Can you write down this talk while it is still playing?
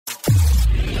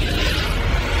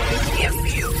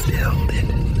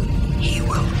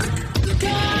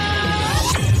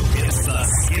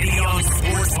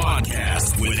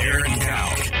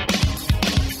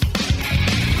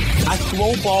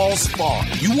no balls far.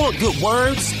 You want good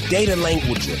words? Data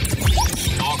language.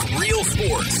 Talk real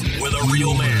sports with a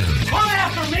real man. Come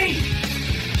after me!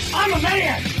 I'm a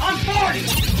man! I'm 40!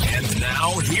 And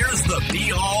now, here's the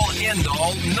be-all,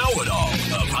 end-all, know-it-all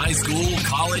of high school,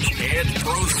 college, and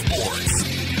pro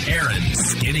sports. Aaron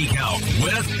Skinny Count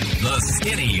with the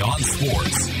Skinny on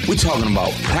Sports. We're talking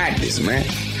about practice, man.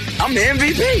 I'm the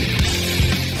MVP.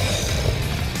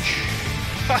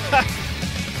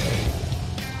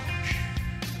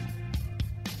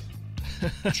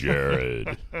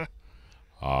 Jared,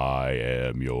 I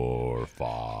am your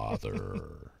father.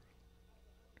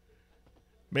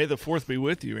 May the 4th be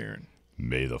with you, Aaron.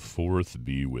 May the 4th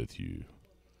be with you.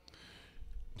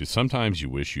 Do sometimes you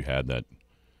wish you had that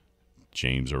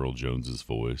James Earl Jones's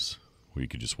voice where you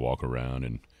could just walk around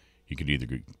and you could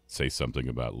either say something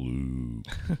about Luke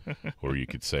or you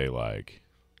could say, like,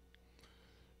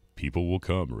 people will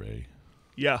come, Ray.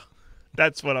 Yeah,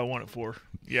 that's what I want it for.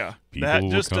 Yeah, People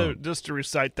will come. just to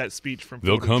recite that speech from.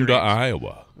 They'll come to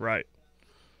Iowa, right?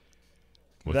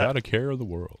 Without a care in the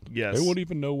world. Yes, they won't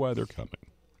even know why they're coming.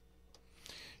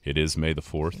 It is May the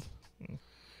 4th.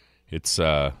 It's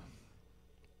how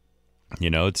do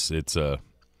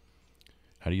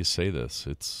you say this?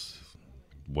 It's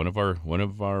one of our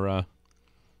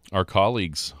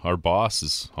colleagues, our boss,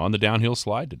 is on the downhill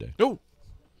slide today. Oh,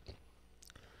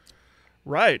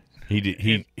 right.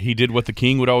 He did what the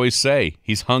king would always say.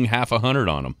 He's hung half 100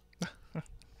 on him.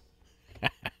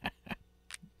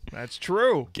 That's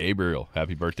true. Gabriel,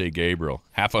 happy birthday, Gabriel.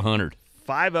 Half 100.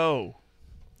 50.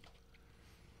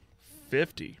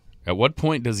 50. At what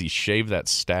point does he shave that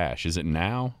stash? Is it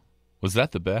now? Was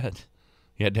that the bet?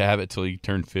 He had to have it till he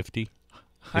turned 50?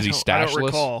 Is he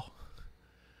stashless?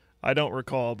 I don't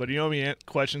recall, but you know how many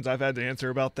questions I've had to answer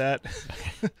about that?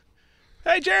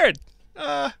 Hey, Jared.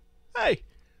 Hey.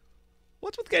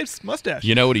 What's with Gabe's mustache?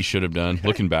 You know what he should have done,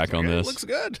 looking back on this? It looks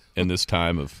good. In this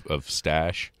time of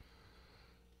stash,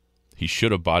 he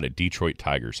should have bought a Detroit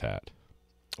Tigers hat.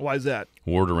 Why is that?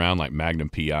 Wore it around like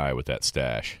Magnum P.I. with that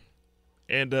stash.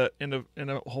 And in a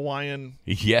Hawaiian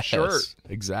yes, shirt.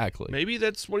 Exactly. Maybe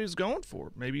that's what he's going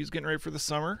for. Maybe he's getting ready for the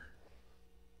summer.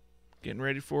 Getting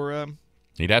ready for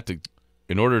he'd have to,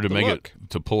 in order to make look. it,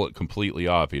 to pull it completely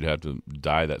off, he'd have to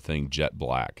dye that thing jet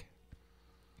black.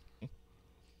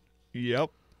 Yep.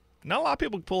 Not a lot of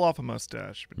people can pull off a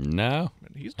mustache. No.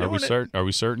 He's doing it. Are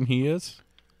we certain he is?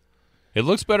 It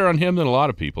looks better on him than a lot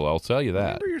of people, I'll tell you that.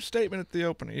 Remember your statement at the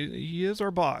opening. He is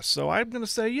our boss, so I'm going to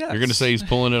say yes. You're going to say he's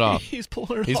pulling it off. He's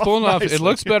pulling it off. He's pulling it off. It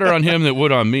looks better on him than it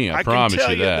would on me, I promise can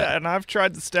tell you that. And I've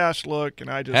tried the stash look, and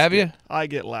I just Have you? I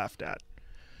get laughed at.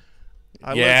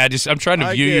 I'm trying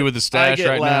to view you with the stash right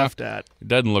now. I get laughed at. It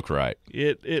doesn't look right.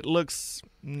 It looks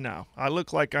no. I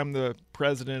look like I'm the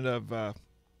president of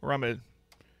or I'm a.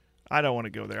 I don't want to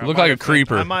go there. You look like a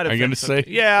creeper. I might have. Are you going to say?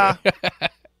 Yeah.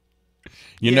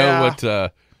 You know what?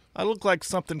 I look like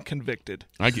something convicted.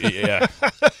 I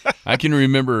can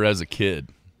remember as a kid,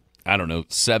 I don't know,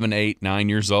 7, 8, 9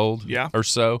 years old or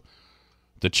so,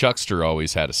 the Chuckster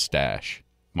always had a stash.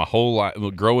 My whole life,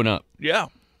 growing up. Yeah.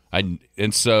 And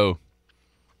so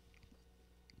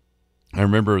I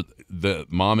remember the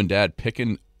mom and dad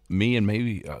picking me, and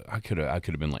maybe I could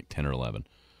have been like 10 or 11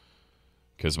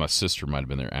 because my sister might have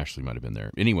been there. Ashley might have been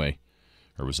there. Anyway,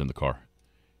 or was in the car.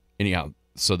 Anyhow,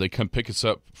 so they come pick us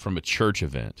up from a church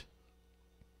event.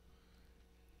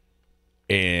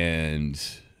 And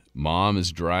mom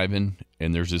is driving,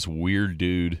 and there's this weird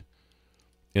dude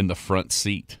in the front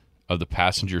seat of the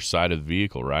passenger side of the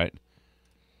vehicle, right?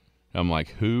 I'm like,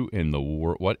 who in the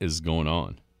world? What is going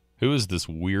on? Who is this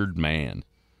weird man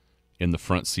in the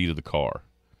front seat of the car?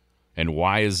 And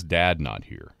why is Dad not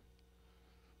here?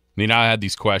 I mean, I had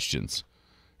these questions,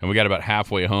 and we got about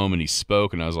halfway home, and he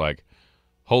spoke, and I was like,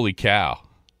 holy cow,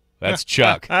 that's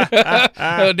Chuck.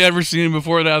 I'd never seen him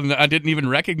before that, and I didn't even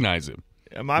recognize him.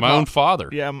 My own father.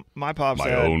 Yeah, my pop's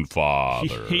my own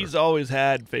father. He's always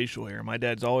had facial hair. My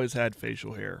dad's always had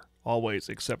facial hair, always,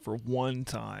 except for one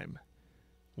time.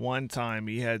 One time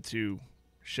he had to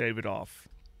shave it off.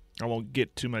 I won't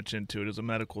get too much into it. It was a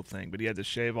medical thing, but he had to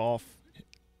shave off,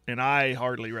 and I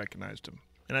hardly recognized him.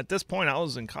 And at this point, I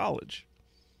was in college.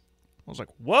 I was like,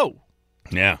 whoa.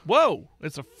 Yeah. Whoa.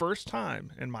 It's the first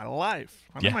time in my life.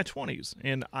 I'm in my 20s,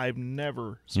 and I've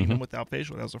never seen him without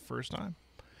facial. That was the first time.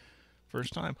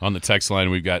 First time. On the text line,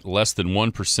 we've got less than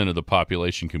 1% of the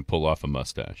population can pull off a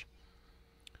mustache.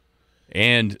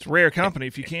 And it's rare company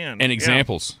if you can. And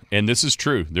examples. And this is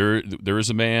true. There is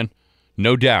a man,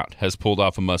 no doubt, has pulled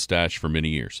off a mustache for many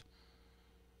years.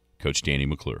 Coach Danny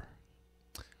McClure.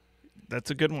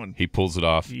 That's a good one. He pulls it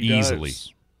off easily.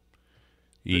 Does.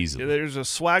 Easily. There's a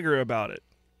swagger about it.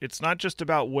 it's not just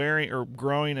about wearing or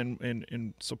growing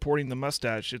and supporting the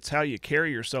mustache. It's how you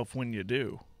carry yourself when you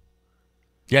do.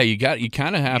 Yeah, you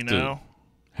kind of have to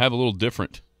have a little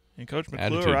different. And Coach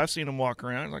McClure, attitude. I've seen him walk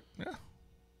around like, yeah,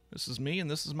 this is me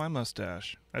and this is my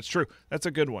mustache. That's true. That's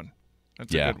a good one.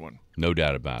 That's a good one. No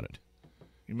doubt about it.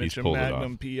 You mentioned pulled it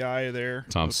Magnum PI there.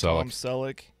 Tom with Selleck. Tom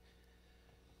Selleck.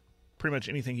 Pretty much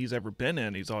anything he's ever been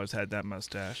in, he's always had that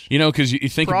mustache. You know, because you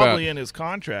think Probably about in his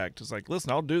contract. It's like, listen,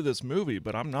 I'll do this movie,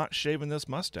 but I'm not shaving this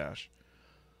mustache.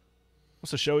 What's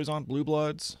the show he's on? Blue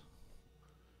Bloods?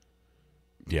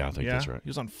 Yeah, I think that's right. He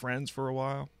was on Friends for a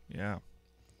while. Yeah.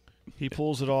 He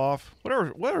pulls it off. What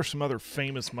are some other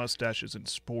famous mustaches in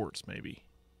sports, maybe?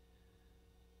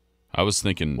 I was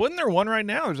thinking. Wasn't there one right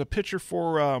now? There's a pitcher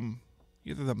for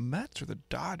either the Mets or the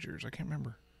Dodgers. I can't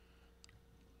remember.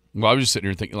 Well, I was just sitting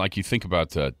here thinking, like, you think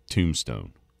about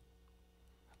Tombstone.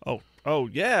 Oh,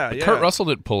 yeah, But yeah. Kurt Russell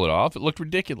didn't pull it off. It looked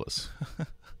ridiculous.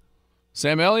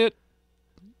 Sam Elliott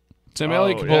can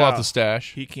pull off the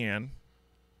stash. He can.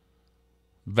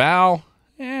 Val,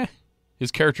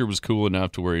 his character was cool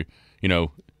enough to where,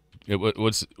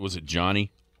 was it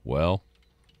Johnny? Well,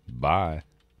 bye.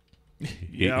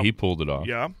 He pulled it off.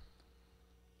 Yeah.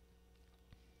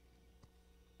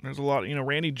 There's a lot.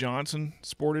 Randy Johnson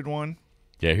sported one.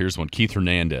 Yeah, here's one. Keith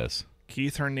Hernandez.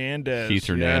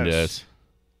 Yes.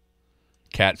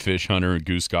 Catfish hunter and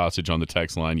Goose Gossage on the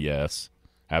text line. Yes,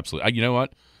 absolutely. You know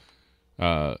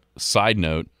what? Side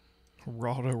note.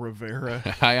 Geraldo Rivera.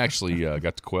 I actually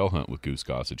got to quail hunt with Goose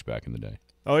Gossage back in the day.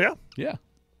 Oh, yeah? Yeah.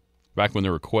 Back when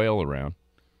there were quail around.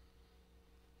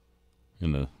 I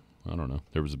don't know.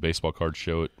 There was a baseball card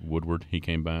show at Woodward. He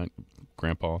came back.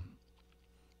 Grandpa.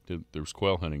 There was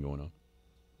quail hunting going on.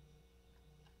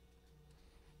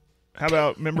 How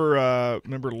about,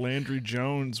 remember Landry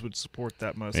Jones would support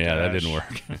that mustache? Yeah, that didn't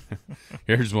work.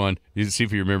 Here's one. You see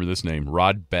if you remember this name.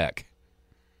 Rod Beck.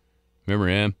 Remember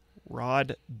him?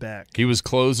 Rod Beck. He was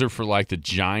closer for like the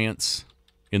Giants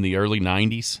in the early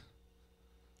 90s.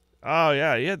 Oh,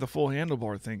 yeah. He had the full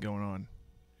handlebar thing going on.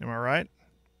 Am I right?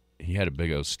 He had a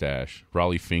big old stash.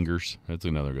 Raleigh Fingers. That's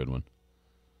another good one.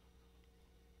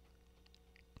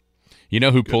 You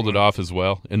know who pulled it off as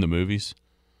well in the movies?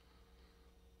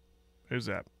 Who's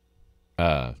that?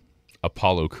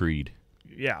 Apollo Creed.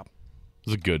 Yeah. It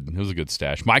was a good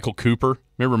stash. Michael Cooper.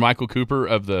 Remember Michael Cooper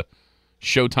of the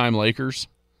Showtime Lakers?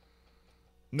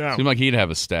 No. Seemed like he'd have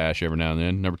a stash every now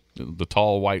and then. The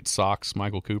tall white socks,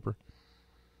 Michael Cooper.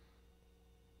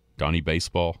 Donnie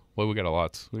Baseball. Well, we got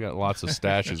lots of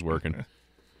stashes working,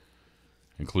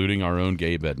 including our own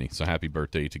Gabe Edney. So happy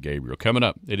birthday to Gabriel. Coming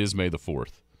up, it is May the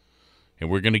 4th, and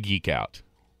we're going to geek out.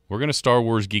 We're going to Star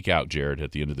Wars geek out, Jared,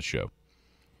 at the end of the show.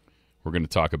 We're going to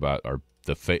talk about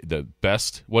the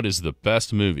best. What is the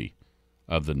best movie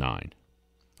of the 9?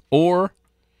 Or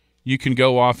you can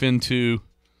go off into.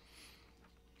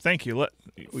 Thank you.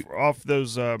 Off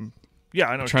those. Yeah,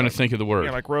 I know. I'm trying to think of the word.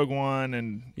 Yeah, like Rogue One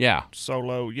and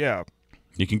Solo. Yeah.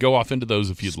 You can go off into those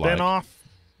if you'd like. Spin-off?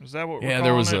 Is that what we're calling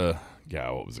there was it?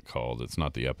 what was it called? It's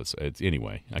not the episode.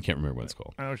 Anyway, I can't remember what it's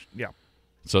called. Yeah.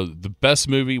 So the best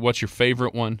movie, what's your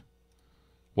favorite one?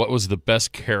 What was the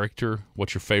best character?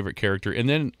 What's your favorite character? And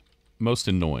then most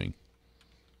annoying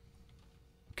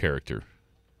character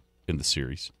in the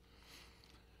series.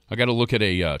 I got to look at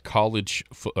a college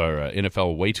or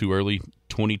NFL way too early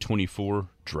 2024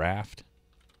 draft.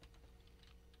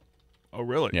 Oh,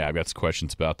 really? Yeah, I've got some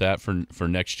questions about that for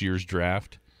next year's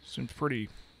draft. Seems pretty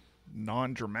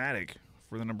non-dramatic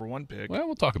for the number 1 pick. Well,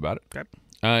 we'll talk about it. Okay.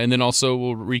 And then also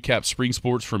we'll recap spring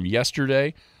sports from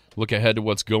yesterday. Look ahead to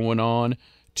what's going on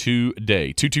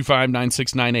today.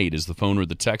 225-9698 is the phone or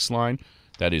the text line.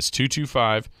 That is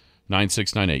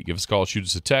 225-9698. Give us a call, shoot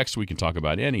us a text. We can talk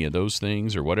about any of those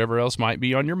things or whatever else might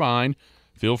be on your mind.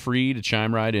 Feel free to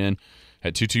chime right in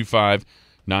at 225-9698.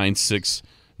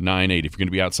 If you're going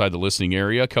to be outside the listening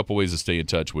area, a couple ways to stay in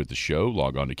touch with the show.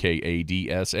 Log on to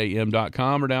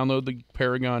kadsam.com or download the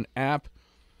Paragon app.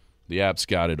 The app's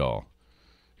got it all.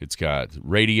 It's got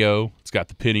radio. It's got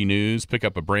the Penny News. Pick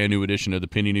up a brand new edition of the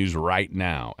Penny News right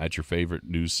now at your favorite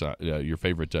news. I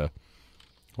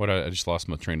just lost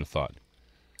my train of thought.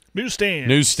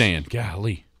 Newsstand.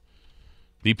 Golly.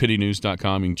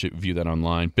 ThePennyNews.com. You can view that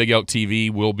online. Big Elk TV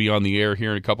will be on the air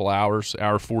here in a couple hours.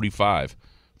 Hour 45.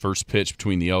 First pitch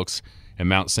between the Elks and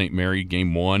Mount St. Mary.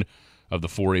 Game 1 of the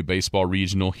 4A Baseball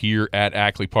Regional here at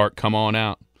Ackley Park. Come on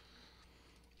out.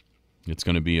 It's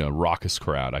going to be a raucous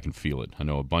crowd. I can feel it. I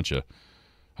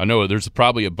know there's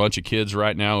probably a bunch of kids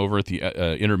right now over at the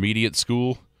intermediate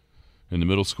school and the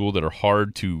middle school that are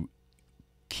hard to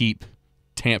keep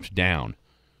tamped down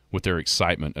with their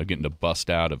excitement of getting to bust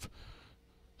out of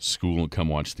school and come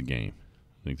watch the game.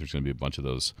 I think there's going to be a bunch of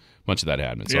that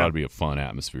happening. So it ought to be a fun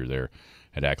atmosphere there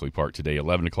at Ackley Park today.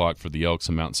 11 o'clock for the Elks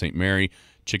and Mount St. Mary.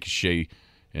 Chickasha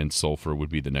and Sulphur would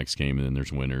be the next game, and then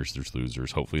there's winners, there's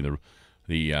losers. Hopefully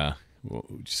we'll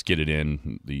just get it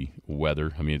in, the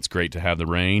weather. I mean, it's great to have the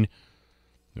rain,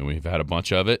 and we've had a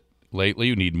bunch of it lately.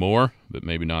 We need more, but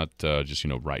maybe not just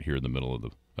right here in the middle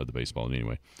of the baseball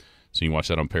anyway. So you can watch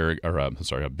that on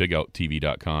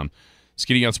BigOutTV.com.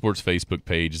 Skinny on Sports Facebook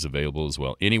page is available as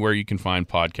well. Anywhere you can find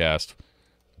podcast.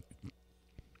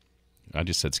 I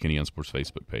just said Skinny on Sports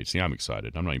Facebook page. See, I'm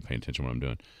excited. I'm not even paying attention to what I'm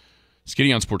doing.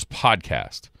 Skinny on Sports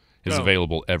podcast is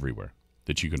available everywhere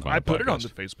that you can find. I put it on the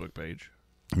Facebook page.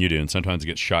 You do, and sometimes it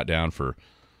gets shot down for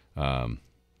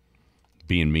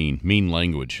being mean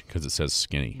language because it says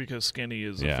skinny. Because skinny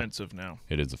is offensive now.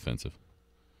 It is offensive.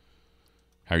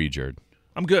 How are you, Jared?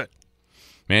 I'm good.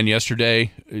 Man,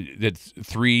 yesterday, that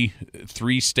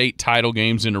three state title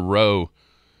games in a row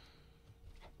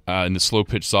in the slow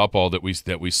pitch softball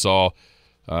that we saw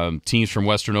teams from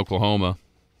Western Oklahoma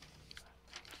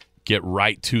get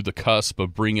right to the cusp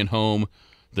of bringing home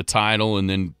the title, and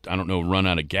then I don't know, run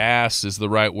out of gas is the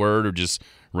right word, or just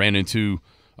ran into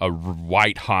a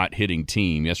white hot hitting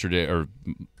team. Yesterday or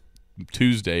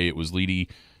Tuesday, it was Leedy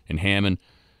and Hammond.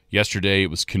 Yesterday, it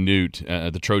was Canute.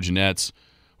 The Trojanettes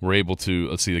were able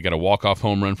to, they got a walk-off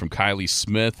home run from Kylie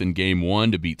Smith in Game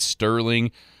 1 to beat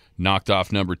Sterling. Knocked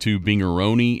off number 2,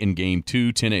 Bingaroni, in Game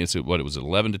 2. It was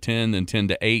 11-10, then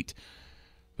 10-8.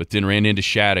 But then ran into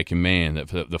Shattuck, and, man,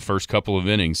 the first couple of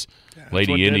innings,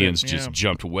 Lady Indians just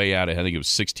jumped way out. I think it was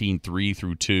 16-3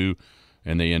 through 2,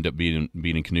 and they end up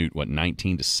beating Canute,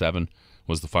 19-7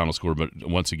 was the final score. But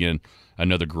once again,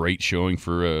 another great showing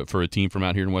for a team from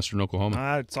out here in Western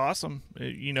Oklahoma. It's awesome.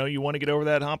 You want to get over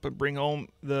that hump and bring home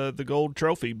the gold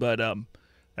trophy, but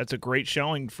that's a great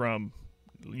showing from,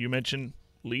 you mentioned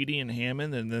Leedy and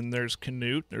Hammond, and then there's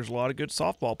Canute. There's a lot of good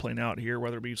softball playing out here,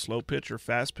 whether it be slow pitch or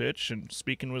fast pitch. And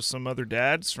speaking with some other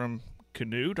dads from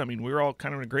Canute, I mean, we're all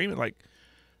kind of in agreement, like,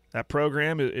 that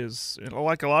program is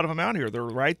like a lot of them out here. They're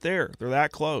right there. They're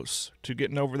that close to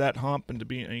getting over that hump and to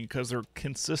be, because they're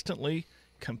consistently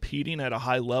competing at a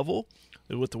high level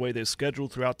with the way they schedule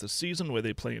throughout the season, the way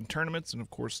they play in tournaments, and of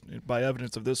course, by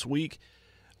evidence of this week,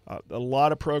 a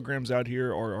lot of programs out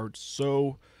here are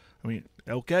so, I mean,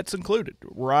 Elkett's included,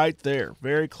 right there,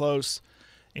 very close,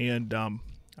 and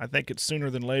I think it's sooner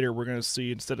than later we're going to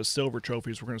see, instead of silver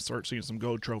trophies, we're going to start seeing some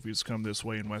gold trophies come this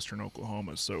way in Western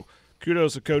Oklahoma. So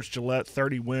kudos to Coach Gillette,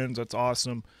 30 wins, that's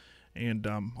awesome, and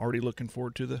already looking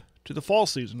forward to the fall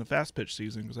season, the fast pitch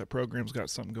season, because that program's got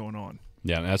something going on.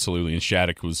 Yeah, absolutely. And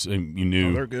Shattuck was, you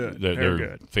knew they're good. They're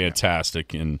good.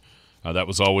 Fantastic, and that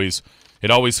was always. It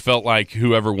always felt like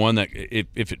whoever won that,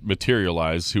 if it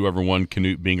materialized, whoever won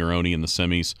Canute Bingaroni in the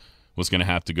semis was going to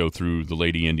have to go through the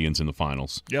Lady Indians in the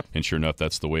finals. Yep. And sure enough,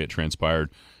 that's the way it transpired.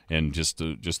 And just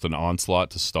an onslaught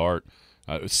to start,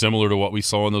 similar to what we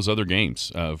saw in those other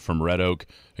games from Red Oak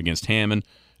against Hammond,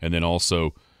 and then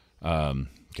also,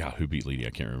 who beat Leedy? I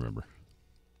can't remember.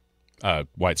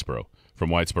 Whitesboro. From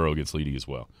Whitesboro against Leedy as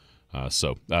well.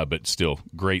 But still,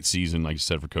 great season, like you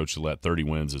said, for Coach Gillette. 30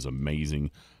 wins is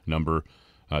amazing number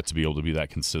to be able to be that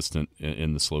consistent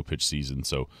in the slow pitch season.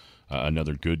 So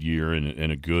another good year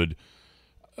and a good,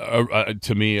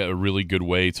 to me, a really good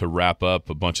way to wrap up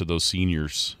a bunch of those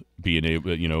seniors being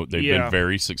able, they've been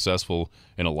very successful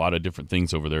in a lot of different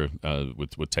things over there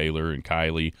with Taylor and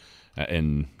Kylie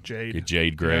and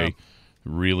Jade Gray. Yeah.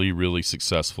 Really, really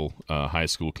successful high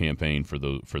school campaign for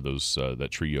those that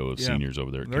trio of seniors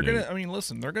over there. They're gonna. I mean,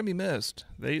 listen, they're gonna be missed.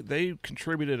 They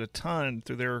contributed a ton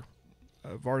through their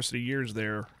varsity years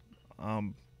there.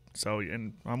 So,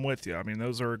 and I'm with you. I mean,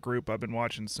 those are a group I've been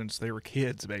watching since they were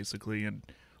kids, basically, and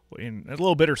a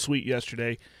little bittersweet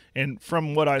yesterday. And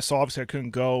from what I saw, obviously I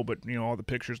couldn't go, but all the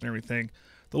pictures and everything,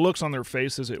 the looks on their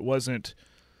faces, it wasn't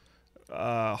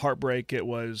heartbreak. It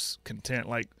was content.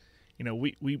 Like,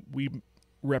 we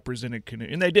represented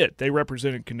Canute, and they did. They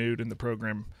represented Canute in the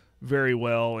program very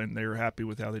well, and they were happy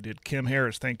with how they did. Kim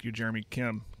Harris, thank you, Jeremy.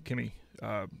 Kimmy,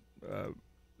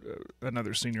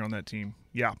 another senior on that team.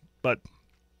 Yeah, but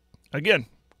again,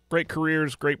 great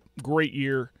careers, great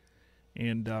year,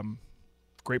 and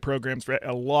great programs.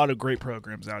 A lot of great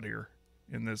programs out here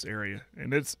in this area,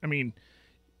 and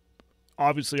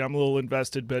obviously I'm a little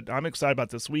invested, but I'm excited about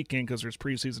this weekend because there's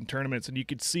preseason tournaments, and you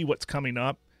could see what's coming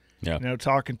up. Yeah.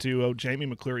 Talking to Jamie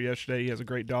McClure yesterday, he has a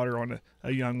great daughter on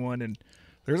a young one, and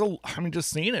there's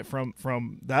just seeing it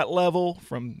from that level,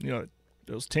 from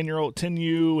those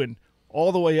 10-U and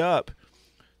all the way up.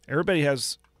 Everybody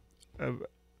has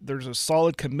there's a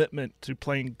solid commitment to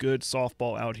playing good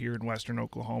softball out here in Western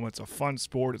Oklahoma. It's a fun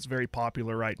sport. It's very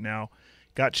popular right now.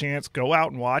 Got a chance, go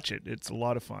out and watch it. It's a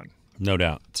lot of fun. No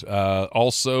doubt.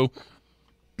 Also,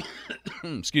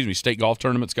 excuse me, state golf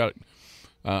tournaments got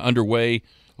underway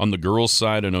on the girls'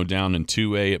 side. I know down in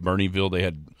 2A at Bernieville they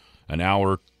had an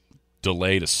hour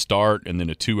delay to start and then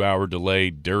a 2-hour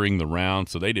delay during the round,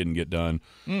 so they didn't get done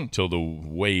till the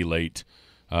way late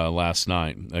last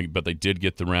night. But they did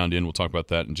get the round in. We'll talk about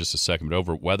that in just a second. But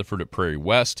over at Weatherford at Prairie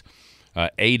West,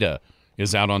 Ada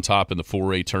is out on top in the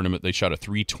 4A tournament. They shot a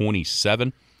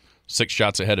 .327, 6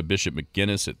 shots ahead of Bishop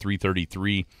McGinnis at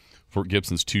 .333. Fort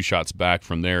Gibson's 2 shots back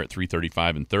from there at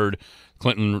 .335 in third.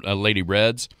 Clinton Lady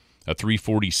Reds, a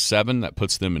 .347. That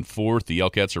puts them in fourth. The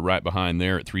Elkettes are right behind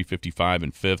there at .355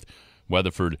 in fifth.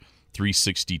 Weatherford,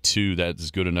 .362. That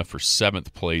is good enough for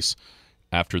 7th place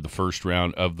after the first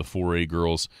round of the 4A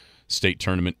girls state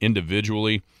tournament.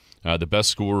 Individually, the best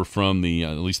scorer from the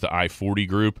at least the I-40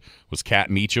 group was Kat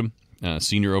Meacham,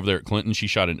 senior over there at Clinton. She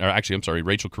shot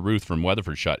Rachel Caruth from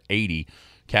Weatherford shot 80.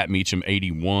 Kat Meacham,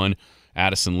 81.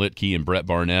 Addison Litke and Brett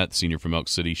Barnett, senior from Elk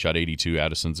City, shot 82.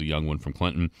 Addison's a young one from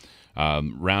Clinton.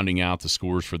 Rounding out the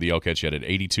scores for the Elkettes, she had an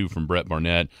 82 from Brett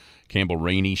Barnett. Campbell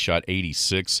Rainey shot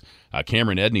 86.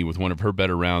 Cameron Edney with one of her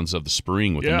better rounds of the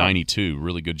spring with a 92.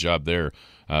 Really good job there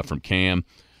from Cam.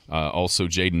 Also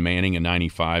Jaden Manning, a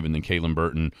 95, and then Kaylin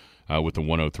Burton with a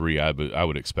 103. I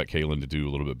would expect Kaylin to do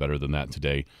a little bit better than that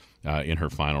today in her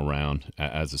final round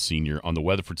as a senior. On the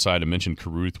Weatherford side, I mentioned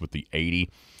Caruth with the 80.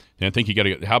 And I think you got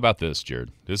to – how about this,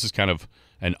 Jared? This is kind of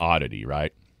an oddity,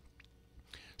 right?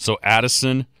 So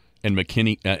Addison and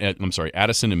McKinley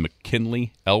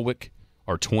Elwick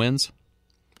are twins.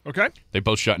 Okay. They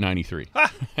both shot 93.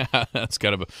 That's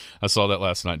kind of I saw that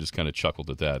last night, just kind of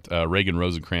chuckled at that. Reagan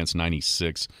Rosenkrantz,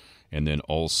 96, and then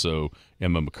also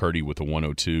Emma McCurdy with a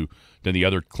 102. Then the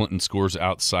other Clinton scores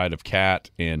outside of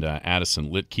Kat and Addison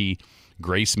Litke.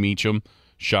 Grace Meacham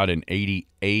shot an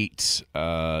 88.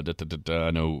 I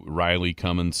know Riley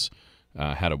Cummins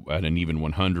had an even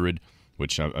 100,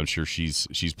 which I'm sure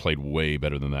she's played way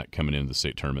better than that coming into the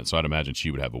state tournament. So I'd imagine she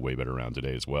would have a way better round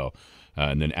today as well.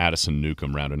 And then Addison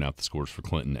Newcomb rounding out the scores for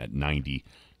Clinton at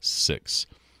 96.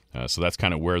 So that's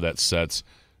kind of where that sets.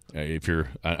 I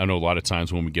know a lot of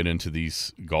times when we get into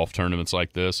these golf tournaments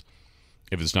like this,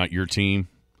 if it's not your team,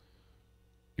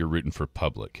 you're rooting for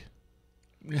public.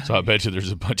 So I bet you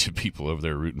there's a bunch of people over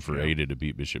there rooting for Ada to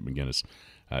beat Bishop McGinnis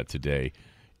today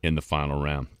in the final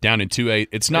round. Down in 2A,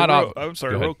 it's not off. I'm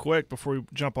sorry, real quick before we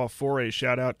jump off 4A,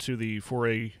 shout out to the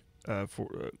 4A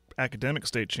academic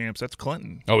state champs. That's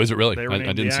Clinton. Oh, is it really? They were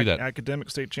I didn't see that.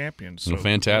 Academic state champions. So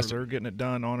fantastic. They're getting it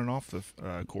done on and off the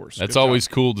course. That's always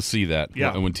cool to see that.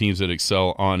 Yeah. When teams that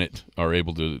excel on it are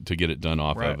able to get it done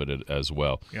off of it as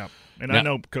well. Yeah. And I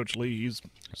know Coach Lee,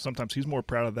 sometimes he's more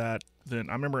proud of that than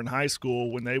I remember in high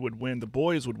school when they would win. The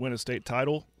boys would win a state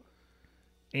title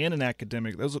and an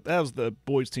academic. That was the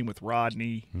boys team with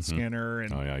Rodney Skinner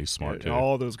and he's smart too.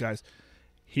 All those guys.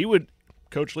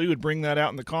 Coach Lee would bring that out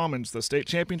in the Commons, the state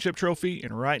championship trophy,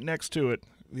 and right next to it,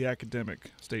 the academic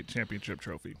state championship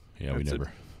trophy. Yeah, we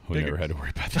never had to worry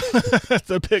about that. That's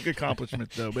a big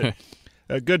accomplishment, though. But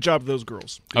good job to those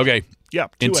girls. Okay. Yeah.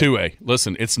 2A. In 2A.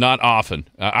 Listen, it's not often.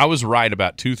 I was right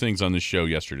about 2 things on this show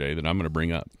yesterday that I'm going to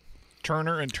bring up.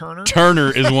 Turner and Turner?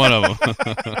 Turner is one of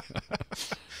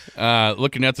them.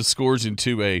 Looking at the scores in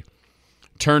 2A,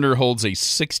 Turner holds a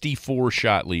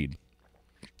 64-shot lead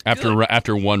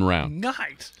after one round.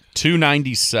 Nice.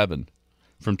 297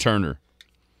 from Turner.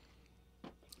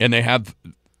 And they have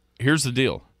 – here's the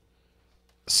deal.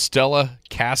 Stella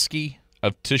Caskey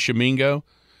of Tishomingo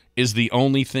is the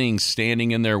only thing standing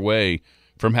in their way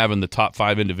from having the top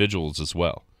 5 individuals as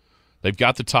well. They've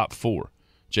got the top 4.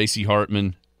 J.C.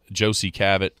 Hartman, Josie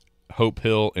Cavett, Hope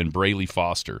Hill, and Braylee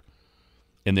Foster.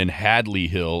 And then Hadley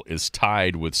Hill is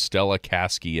tied with Stella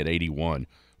Caskey at 81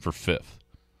 for 5th.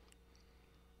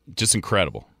 Just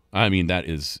incredible. I mean, that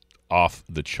is off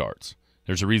the charts.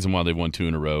 There's a reason why they've won 2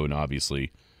 in a row, and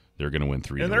obviously they're going to win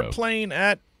 3 in a row. And they're playing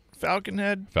at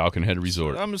Falconhead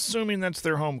Resort. I'm assuming that's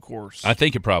their home course. I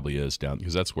think it probably is down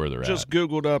because that's where they're Just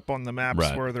Googled up on the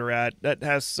maps where they're at.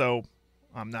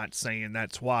 I'm not saying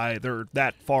that's why they're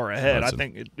that far ahead. I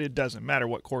think it doesn't matter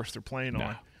what course they're playing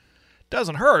on.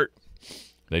 Doesn't hurt.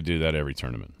 They do that every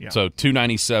tournament. Yeah. So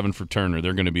 297 for Turner.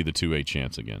 They're going to be the 2A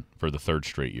champs again for the 3rd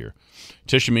straight year.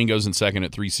 Tishomingo's in 2nd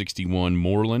at 361.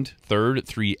 Moreland, 3rd at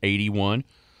 381.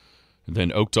 And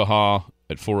then Oaktahaw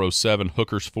at 407.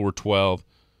 Hookers, 412.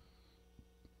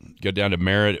 Go down to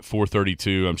Merritt at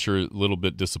 432. I'm sure a little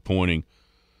bit disappointing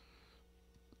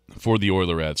for the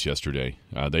Oilerettes yesterday.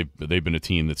 They've been a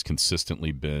team that's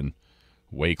consistently been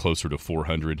way closer to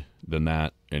 400 than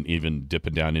that, and even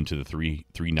dipping down into the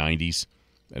 390s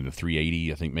and the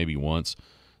 380, I think maybe once.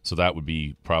 So that would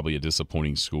be probably a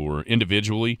disappointing score.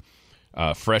 Individually,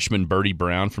 freshman Birdie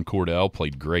Brown from Cordell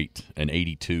played great, an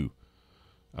 82.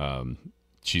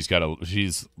 She's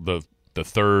the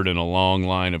third in a long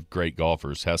line of great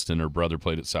golfers. Heston, her brother,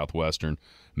 played at Southwestern.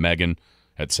 Megan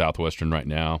at Southwestern right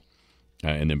now.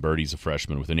 And then Birdie's a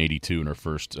freshman with an 82 in her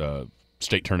first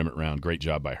state tournament round. Great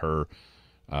job by her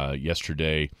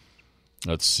yesterday.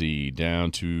 Let's see,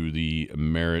 down to the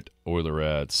Merritt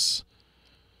Oilerettes.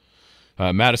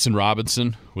 Madison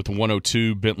Robinson with a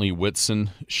 102. Bentley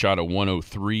Whitson shot a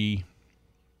 103.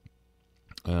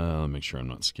 Let me make sure I'm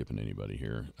not skipping anybody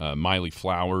here. Miley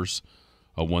Flowers,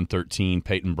 a 113.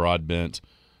 Peyton Broadbent,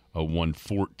 a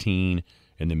 114.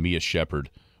 And then Mia Shepard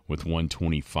with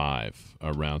 125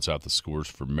 rounds out the scores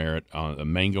for Merritt.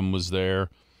 Mangum was there.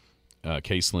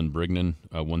 Caselyn Brignan,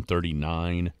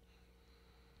 139.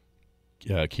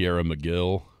 Kiara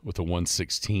McGill with a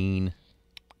 116.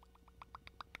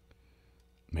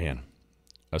 Man.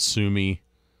 Asumi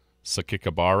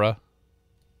Sakikabara,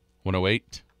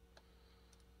 108.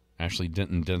 Ashley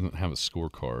Denton doesn't have a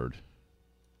scorecard.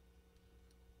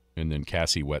 And then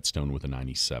Cassie Whetstone with a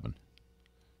 97.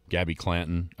 Gabby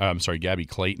Clayton,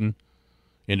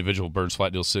 individual Burns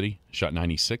Flatdale City, shot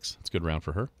 96. That's a good round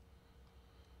for her.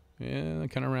 Yeah,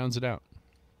 that kind of rounds it out.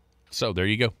 So there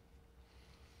you go.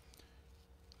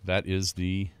 That is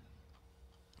the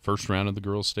first round of the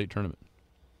girls' state tournament.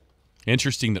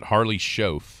 Interesting that Harley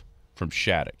Schoaf from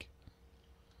Shattuck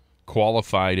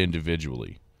qualified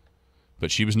individually,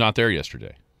 but she was not there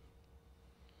yesterday.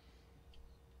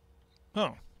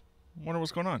 Oh, wonder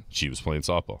what's going on. She was playing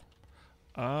softball.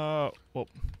 Well,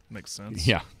 makes sense.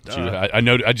 Yeah, I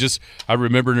know. I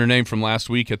remembered her name from last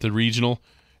week at the regional,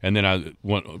 and then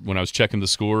when I was checking the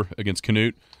score against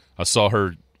Canute, I saw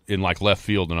her in like left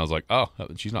field, and I was like, oh,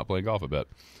 she's not playing golf, I bet.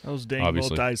 Those dang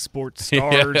Obviously. multi-sport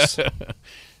stars.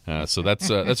 So that's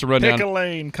a rundown. Pick a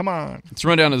lane, come on. It's a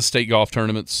rundown of the state golf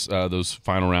tournaments. Those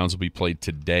final rounds will be played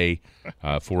today,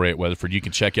 4A at Weatherford. You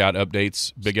can check out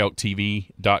updates,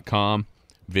 BigElkTV.com,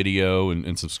 video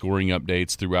and some scoring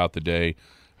updates throughout the day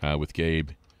with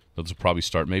Gabe. Those will probably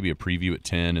start maybe a preview at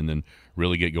 10 and then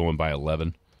really get going by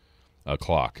 11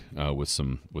 o'clock with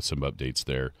some updates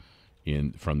there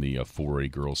from the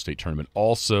 4A girls state tournament.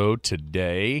 Also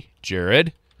today,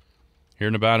 Jared, here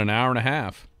in about an hour and a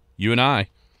half, you and I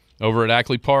over at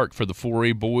Ackley Park for the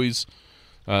 4A boys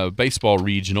baseball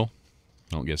regional.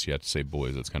 I don't guess you have to say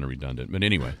boys. That's kind of redundant. But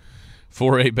anyway,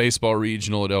 4A baseball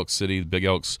regional at Elk City. The Big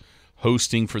Elks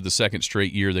hosting for the second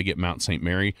straight year. They get Mount St.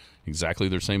 Mary, exactly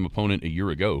their same opponent a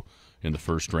year ago in the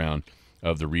first round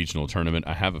of the regional tournament.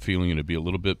 I have a feeling it'll be a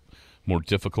little bit more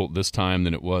difficult this time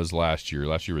than it was last year.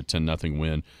 Last year, a 10-0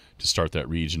 win to start that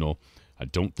regional. I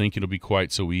don't think it'll be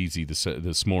quite so easy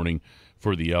this morning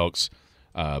for the Elks.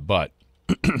 But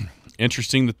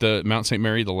interesting that the Mount St.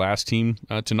 Mary, the last team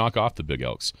to knock off the Big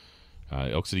Elks.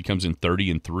 Elk City comes in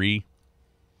 30-3,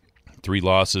 3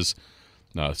 losses,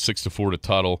 6-4 to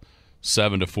Tuttle,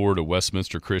 7-4 to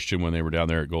Westminster Christian when they were down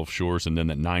there at Gulf Shores, and then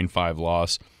that 9-5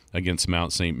 loss against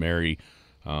Mount St. Mary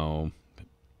 3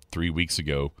 weeks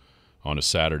ago on a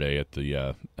Saturday at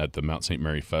the Mount St.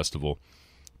 Mary Festival.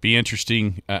 Be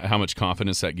interesting how much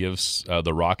confidence that gives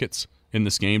the Rockets in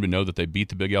this game to know that they beat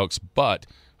the Big Elks, but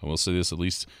I will say this, at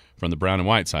least from the brown and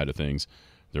white side of things,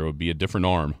 there will be a different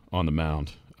arm on the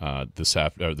mound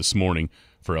this morning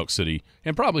for Elk City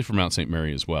and probably for Mount St.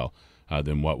 Mary as well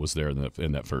than what was there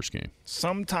in that first game.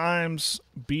 Sometimes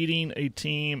beating a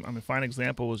team, fine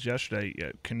example was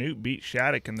yesterday. Canute beat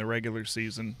Shattuck in the regular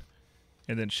season,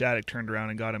 and then Shattuck turned around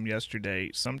and got him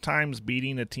yesterday. Sometimes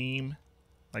beating a team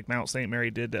like Mount St. Mary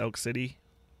did to Elk City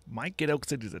might get Elk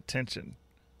City's attention.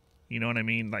 You know what I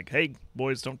mean? Like, hey,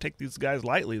 boys, don't take these guys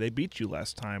lightly. They beat you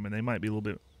last time, and they might be a little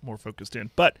bit more focused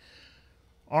in. But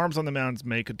arms on the mounds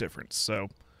make a difference. So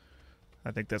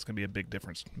I think that's going to be a big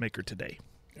difference maker today.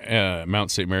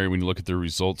 Mount St. Mary, when you look at their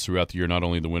results throughout the year, not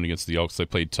only the win against the Elks, they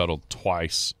played Tuttle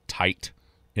twice tight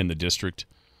in the district,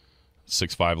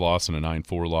 6-5 loss and a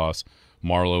 9-4 loss.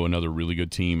 Marlowe, another really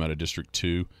good team out of District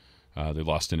 2. They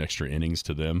lost in extra innings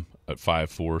to them at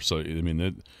 5-4. So,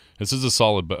 this is a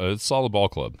solid ball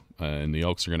club, and the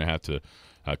Elks are going to have to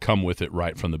come with it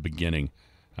right from the beginning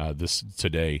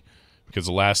today, because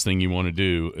the last thing you want to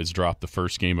do is drop the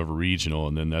first game of a regional,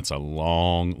 and then that's a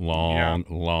long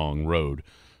road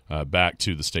back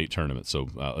to the state tournament. So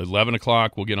 11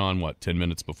 o'clock, we'll get on, 10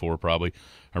 minutes before, probably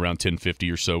around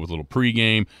 10:50 or so with a little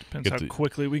pregame. Depends how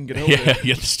quickly we can get over there.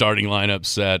 Get the starting lineup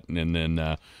set, and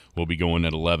then we'll be going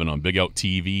at 11 on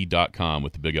BigElkTV.com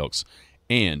with the Big Elks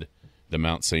and the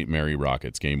Mount St. Mary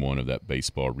Rockets, Game 1 of that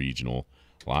baseball regional,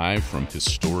 live from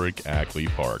historic Ackley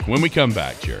Park. When we come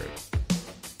back, Jared,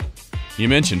 you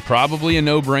mentioned probably a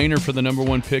no-brainer for the number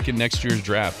 1 pick in next year's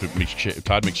draft.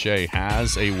 Todd McShay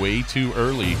has a way too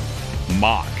early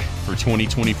mock for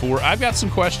 2024. I've got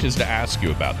some questions to ask you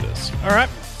about this. All right.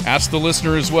 Ask the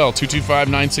listener as well,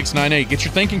 225-9698. Get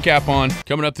your thinking cap on.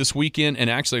 Coming up this weekend, and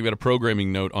actually I've got a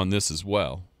programming note on this as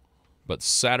well. But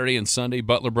Saturday and Sunday,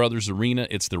 Butler Brothers Arena,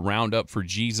 it's the Roundup for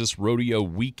Jesus Rodeo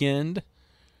Weekend.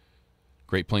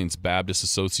 Great Plains Baptist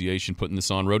Association putting this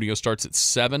on. Rodeo starts at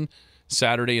 7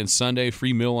 Saturday and Sunday.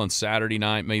 Free meal on Saturday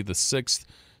night, May the 6th.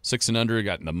 6 and under,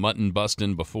 got the mutton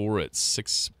bustin' before at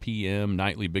 6 p.m.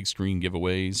 Nightly big screen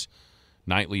giveaways,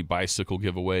 nightly bicycle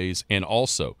giveaways, and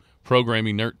also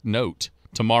programming note,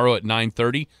 tomorrow at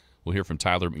 9:30, we'll hear from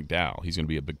Tyler McDowell. He's going to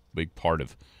be a big part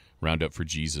of Roundup for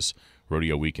Jesus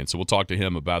Rodeo Weekend. So we'll talk to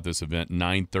him about this event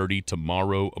 9:30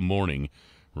 tomorrow morning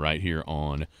right here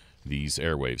on these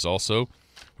airwaves. Also,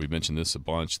 we mentioned this a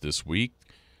bunch this week.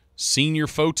 Senior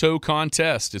Photo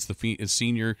Contest. It's the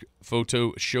Senior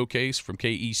Photo Showcase from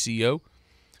KECO.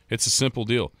 It's a simple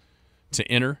deal. To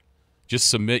enter, just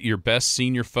submit your best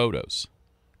senior photos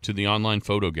to the online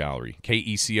photo gallery,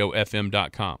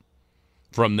 kecofm.com.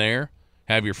 From there,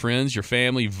 have your friends, your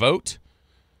family vote.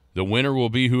 The winner will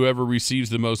be whoever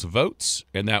receives the most votes,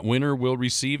 and that winner will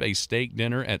receive a steak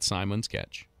dinner at Simon's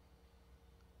Catch.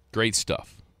 Great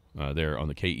stuff there on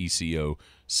the KECO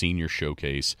Senior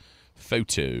Showcase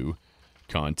Photo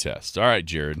Contest. All right,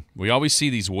 Jared, we always see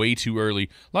these way too early.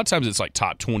 A lot of times it's like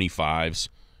top 25s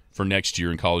for next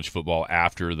year in college football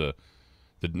after the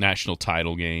national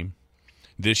title game.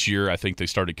 This year, I think they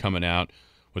started coming out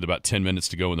with about 10 minutes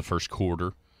to go in the first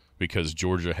quarter because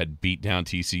Georgia had beat down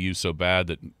TCU so bad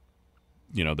that,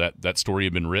 you know, that story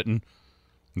had been written.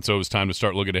 And so it was time to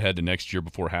start looking ahead to next year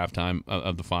before halftime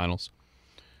of the finals.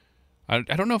 I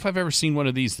don't know if I've ever seen one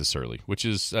of these this early, which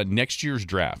is next year's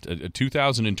draft, a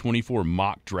 2024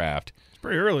 mock draft. It's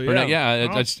pretty early,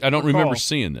 yeah. I don't remember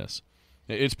seeing this.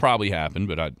 It's probably happened,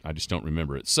 but I just don't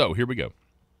remember it. So here we go.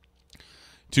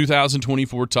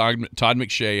 2024, Todd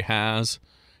McShay has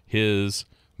his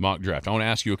mock draft. I want to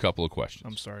ask you a couple of questions.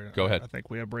 I'm sorry. Go ahead. I think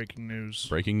we have breaking news.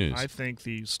 Breaking news. I think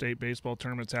the state baseball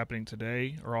tournaments happening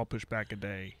today are all pushed back a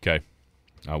day. Okay.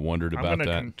 I wondered about that.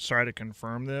 I'm going to try to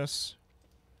confirm this,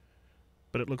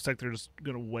 but it looks like they're just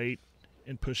going to wait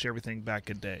and push everything back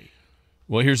a day.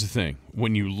 Well, here's the thing.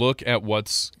 When you look at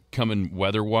what's coming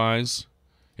weather-wise,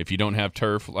 if you don't have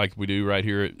turf like we do right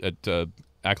here at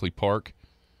Ackley Park,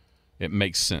 it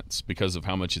makes sense because of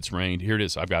how much it's rained. Here it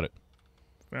is. I've got it.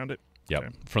 Found it? Yep. Okay.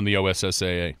 From the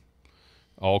OSSAA.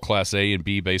 All Class A and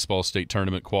B baseball state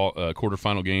tournament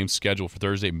quarterfinal games scheduled for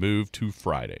Thursday moved to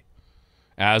Friday.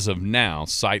 As of now,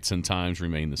 sites and times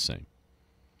remain the same.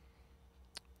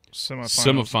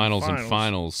 Semifinals and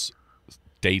finals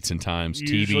dates and times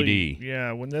usually, TBD.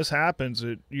 Yeah, when this happens,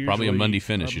 it usually probably a Monday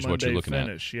finish is what you're looking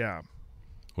at. Yeah.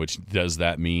 Which does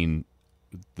that mean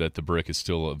that the brick is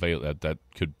still available? That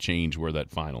could change where that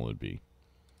final would be.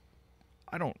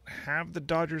 I don't have the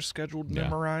Dodgers scheduled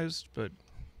memorized, but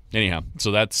anyhow,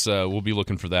 so that's we'll be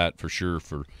looking for that for sure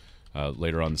for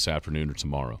later on this afternoon or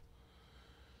tomorrow.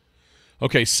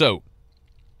 Okay, so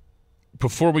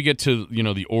before we get to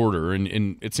the order,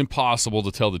 and it's impossible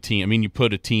to tell the team. I mean, you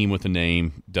put a team with a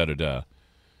name, da-da-da.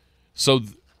 So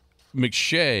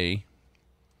McShay,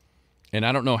 and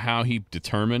I don't know how he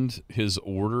determined his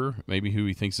order, maybe who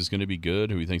he thinks is going to be good,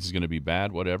 who he thinks is going to be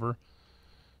bad, whatever.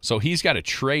 So he's got a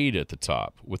trade at the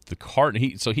top with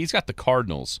the so he's got the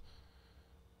Cardinals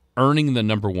earning the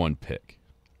number 1 pick.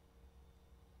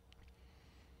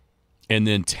 And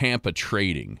then Tampa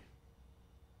trading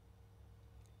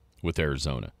with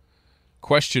Arizona.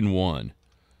 Question 1.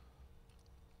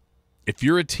 If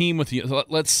you're a team with,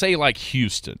 let's say like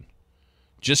Houston,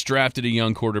 just drafted a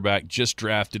young quarterback, just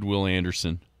drafted Will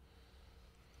Anderson,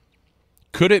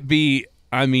 could it be,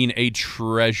 a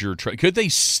treasure trade? Could they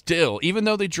still, even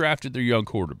though they drafted their young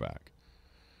quarterback,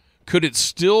 could it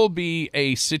still be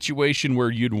a situation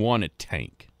where you'd want to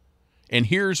tank? And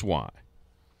here's why.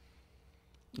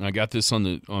 I got this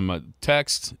on my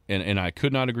text, and I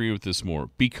could not agree with this more.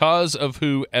 Because of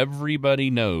who everybody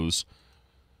knows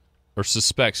or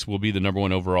suspects will be the number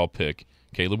 1 overall pick,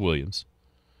 Caleb Williams,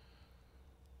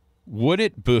 would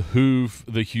it behoove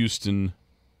the Houston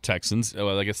Texans?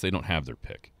 Well, I guess they don't have their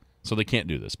pick, so they can't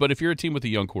do this. But if you're a team with a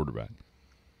young quarterback,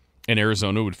 and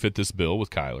Arizona would fit this bill with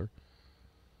Kyler,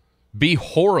 be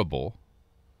horrible,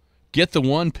 get the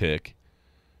 1 pick,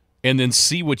 and then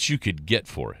see what you could get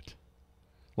for it.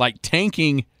 Like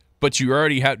tanking, but you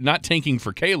already have, not tanking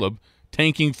for Caleb,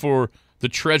 tanking for the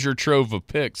treasure trove of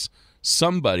picks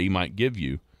somebody might give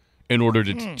you in order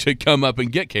to come up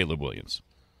and get Caleb Williams.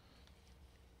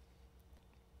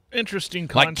 Interesting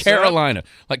concept.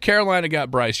 Like Carolina got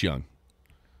Bryce Young.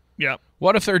 Yeah.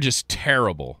 What if they're just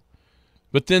terrible?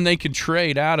 But then they can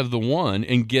trade out of the one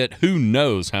and get who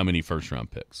knows how many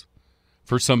first-round picks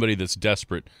for somebody that's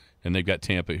desperate, and they've got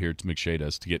Tampa here to McShay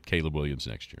does to get Caleb Williams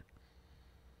next year.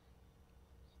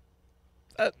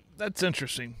 That's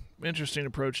interesting. Interesting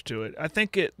approach to it. I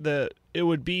think it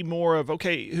would be more of,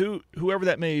 okay, whoever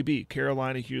that may be,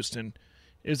 Carolina, Houston,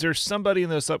 is there somebody in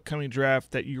this upcoming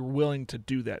draft that you're willing to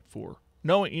do that for?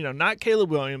 Knowing, not Caleb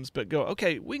Williams, but go,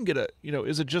 okay, we can get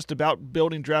is it just about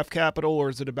building draft capital, or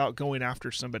is it about going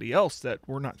after somebody else that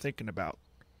we're not thinking about?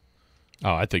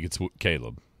 Oh, I think it's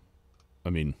Caleb.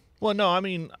 Well, no,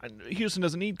 Houston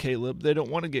doesn't need Caleb. They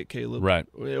don't want to get Caleb. Right.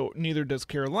 Neither does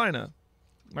Carolina.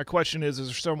 My question is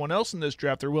there someone else in this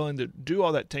draft they're willing to do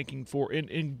all that tanking for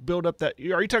and build up that?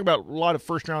 Are you talking about a lot of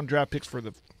first-round draft picks for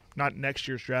not next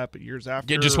year's draft, but years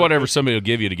after? Yeah, just whatever somebody will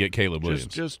give you to get Caleb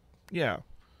Williams. Yeah.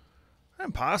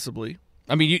 And possibly.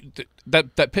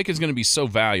 That pick is going to be so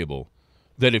valuable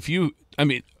that if you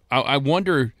 – I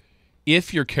wonder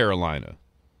if you're Carolina,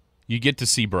 you get to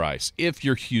see Bryce. If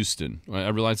you're Houston, I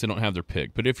realize they don't have their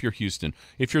pick, but if you're Houston,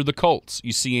 if you're the Colts,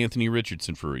 you see Anthony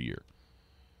Richardson for a year.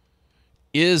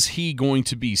 Is he going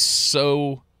to be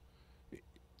so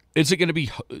 – is it going to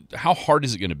be – how hard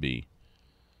is it going to be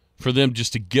for them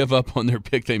just to give up on their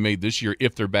pick they made this year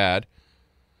if they're bad?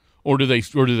 Or do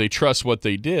they trust what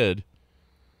they did,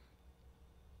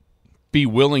 be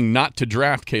willing not to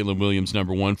draft Caleb Williams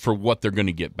number one for what they're going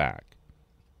to get back?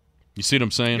 You see what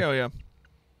I'm saying? Yeah.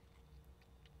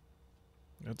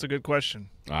 That's a good question.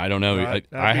 I don't know.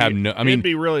 I have no – it'd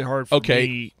be really hard for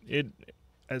me.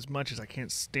 As much as I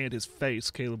can't stand his face,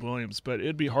 Caleb Williams, but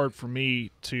it'd be hard for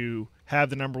me to have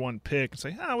the number one pick and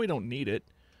say, we don't need it,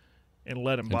 and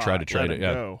let him try to trade it.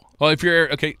 Yeah. Go. Well, if you're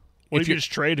okay, if you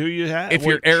just trade who you have, if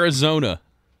you're Arizona,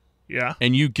 yeah,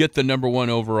 and you get the number one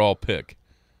overall pick,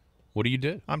 what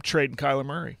do? I'm trading Kyler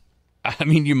Murray.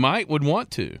 You would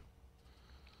want to,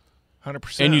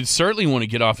 100%, and you'd certainly want to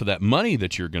get off of that money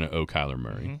that you're going to owe Kyler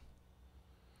Murray. Mm-hmm.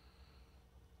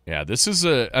 Yeah, this is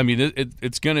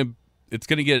it's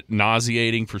going to get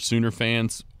nauseating for Sooner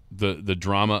fans, the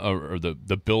drama or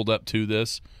the build up to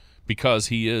this, because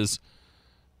he is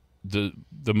the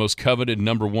most coveted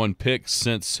number one pick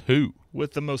since who?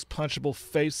 With the most punchable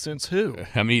face since who?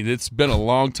 It's been a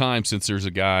long time since there's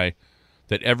a guy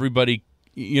that everybody,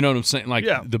 you know what I'm saying?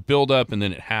 The build up and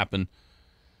then it happened.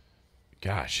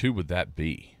 Gosh, who would that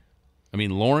be?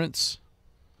 Lawrence.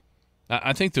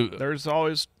 I think there's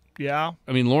always. Yeah.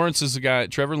 Lawrence is the guy.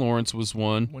 Trevor Lawrence was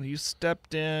one. When he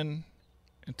stepped in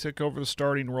and took over the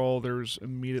starting role, there's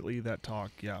immediately that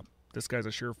talk. Yeah, this guy's a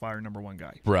surefire number one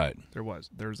guy. Right.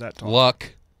 There's that talk.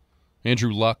 Luck.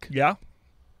 Andrew Luck. Yeah.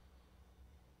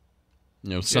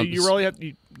 You really have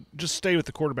to just stay with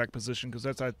the quarterback position because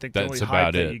that's, I think, the only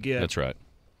hype that you get. That's right.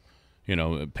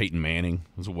 Peyton Manning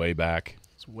was way back.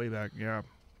 It's way back, yeah.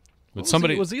 But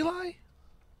was Eli?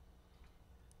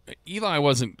 Eli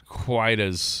wasn't quite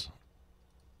as.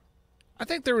 I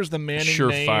think there was the Manning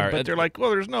surefire name, but they're like, well,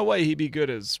 there's no way he'd be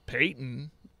good as Peyton.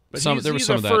 But he's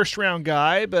a first-round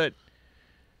guy, but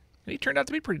he turned out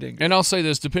to be pretty dang good. And I'll say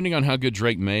this, depending on how good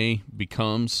Drake May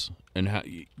becomes and how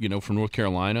from North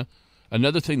Carolina,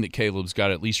 another thing that Caleb's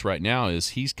got at least right now is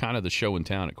he's kind of the show in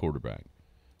town at quarterback.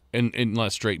 And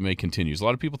unless Drake May continues. A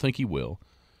lot of people think he will.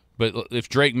 But if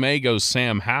Drake May goes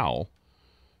Sam Howell,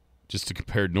 just to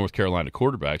compare North Carolina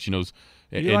quarterbacks,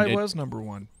 Eli was number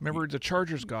one. Remember, the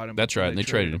Chargers got him. That's right, and they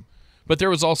traded him. But there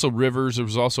was also Rivers. There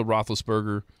was also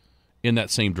Roethlisberger in that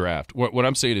same draft. What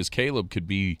I'm saying is Caleb could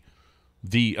be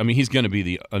he's going to be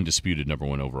the undisputed number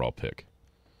one overall pick.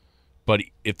 But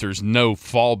if there's no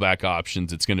fallback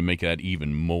options, it's going to make that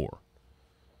even more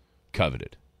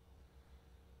coveted.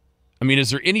 Is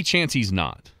there any chance he's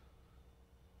not?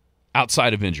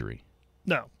 Outside of injury?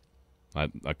 No.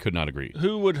 I could not agree.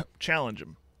 Who would challenge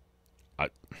him?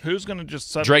 Who's going to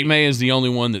just suddenly... Drake May is the only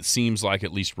one that seems like,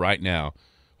 at least right now,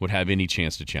 would have any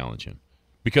chance to challenge him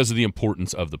because of the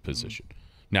importance of the position.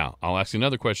 Now, I'll ask you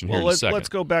another question here in a second. Let's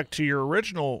go back to your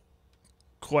original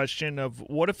question of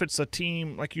what if it's a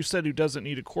team, like you said, who doesn't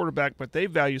need a quarterback, but they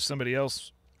value somebody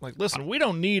else. Like, listen, we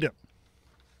don't need him,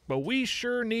 but we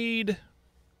sure need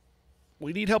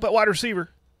help at wide receiver.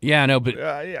 Yeah, I know, but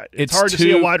it's hard to see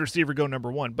a wide receiver go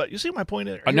number one. But you see my point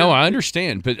here? No, I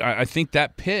understand, but I think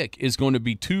that pick is going to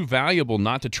be too valuable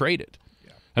not to trade it.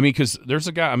 Yeah. Because there's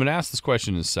a guy – I'm going to ask this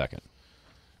question in a second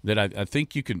that I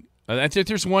think you can – I think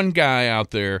there's one guy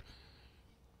out there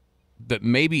that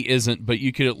maybe isn't, but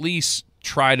you could at least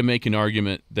try to make an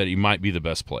argument that he might be the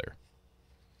best player.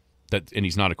 And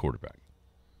he's not a quarterback.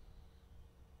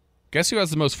 Guess who has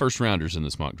the most first-rounders in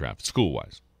this mock draft,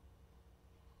 school-wise?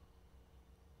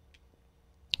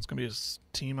 It's going to be a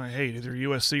team I hate, either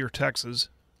USC or Texas.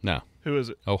 No. Who is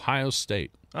it? Ohio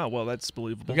State. Oh, well, that's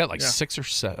believable. We got like 6 or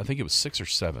 7. I think it was 6 or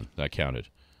 7 that I counted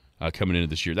coming into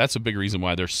this year. That's a big reason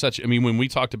why they're such – I mean, when we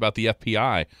talked about the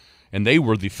FPI, and they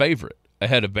were the favorite,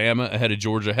 ahead of Bama, ahead of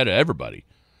Georgia, ahead of everybody.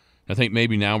 I think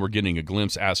maybe now we're getting a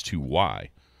glimpse as to why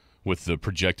with the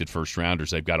projected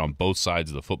first-rounders they've got on both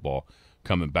sides of the football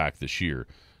coming back this year.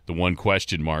 The one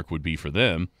question mark would be for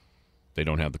them, they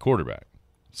don't have the quarterback.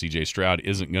 C.J. Stroud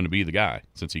isn't going to be the guy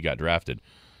since he got drafted.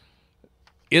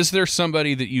 Is there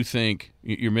somebody that you think –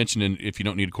 you're mentioning if you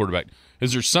don't need a quarterback.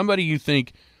 Is there somebody you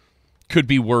think could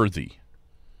be worthy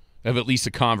of at least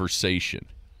a conversation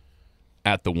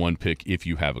at the 1 pick if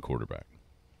you have a quarterback?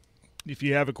 If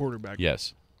you have a quarterback.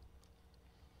 Yes.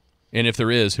 And if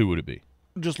there is, who would it be?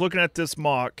 Just looking at this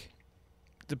mock,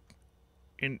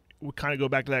 and we kind of go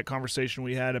back to that conversation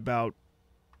we had about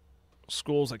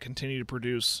schools that continue to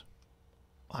produce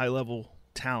high-level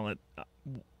talent.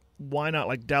 Why not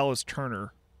like Dallas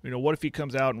Turner? You know, what if he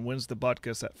comes out and wins the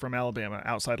Butkus from Alabama,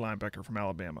 outside linebacker from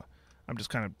Alabama?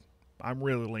 I'm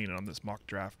really leaning on this mock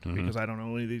draft because I don't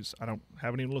know any of these.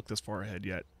 Haven't even looked this far ahead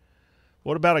yet.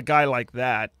 What about a guy like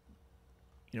that?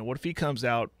 You know, what if he comes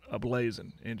out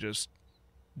ablazing and just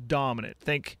dominant?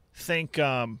 Think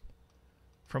from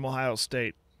Ohio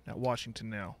State at Washington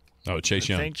now. Oh, Chase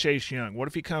Young. Think Chase Young. What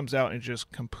if he comes out and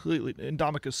just completely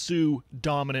Ndamukong Suh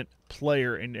dominant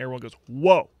player and everyone goes,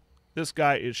 whoa, this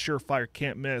guy is surefire,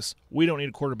 can't miss. We don't need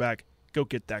a quarterback. Go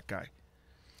get that guy.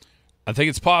 I think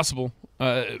it's possible,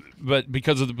 but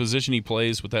because of the position he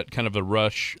plays with that kind of a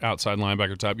rush outside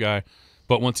linebacker type guy.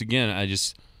 But once again, I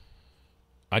just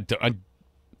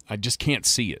can't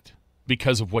see it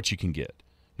because of what you can get.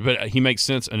 But he makes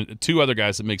sense, and 2 other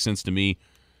guys that make sense to me.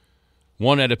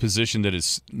 One at a position that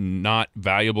is not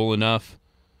valuable enough,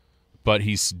 but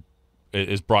is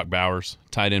Brock Bowers,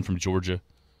 tight end from Georgia.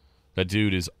 That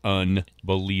dude is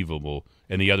unbelievable.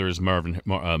 And the other is Marvin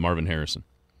Harrison,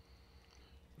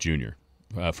 Jr.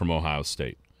 From Ohio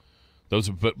State.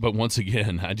 But once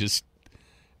again,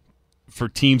 for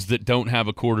teams that don't have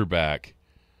a quarterback,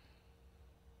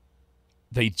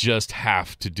 they just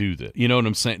have to do that. You know what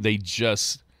I'm saying?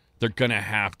 They're going to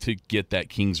have to get that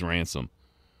king's ransom.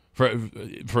 For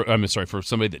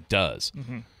somebody that does.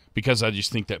 Mm-hmm. Because I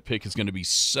just think that pick is going to be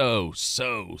so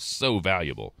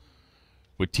valuable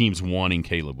with teams wanting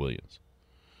Caleb Williams.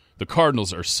 The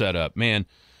Cardinals are set up. Man,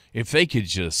 if they could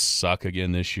just suck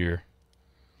again this year,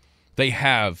 they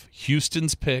have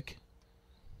Houston's pick.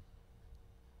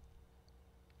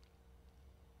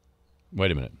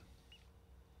 Wait a minute.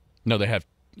 No, they have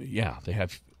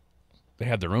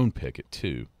their own pick at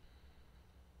 2.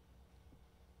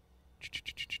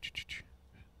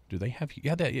 Do they have?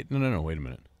 Yeah, no. Wait a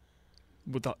minute.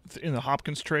 In the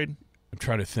Hopkins trade, I'm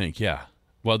trying to think. Yeah.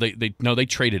 Well, they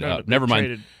traded up. Never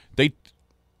mind. Traded,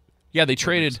 They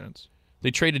traded.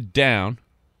 They traded down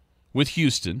with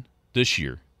Houston this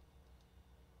year.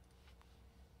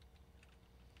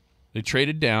 They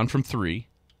traded down from 3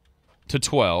 to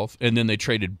 12, and then they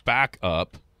traded back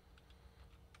up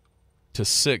to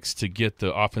 6 to get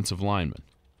the offensive lineman.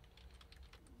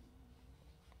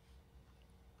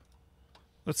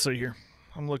 Let's see here.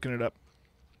 I'm looking it up.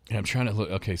 Yeah, I'm trying to look.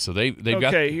 Okay, so they've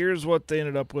got. Okay, here's what they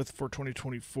ended up with for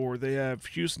 2024. They have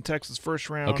Houston, Texas, first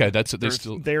round. Okay, that's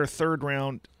they're third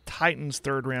round. Titans,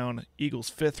 third round. Eagles,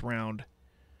 fifth round.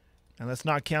 And that's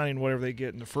not counting whatever they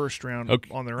get in the first round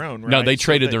on their own, right? No, they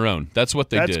traded their own. That's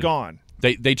what they did. That's gone.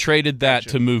 They traded that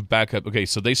to move back up. Okay,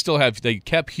 so they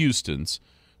kept Houston's,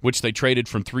 which they traded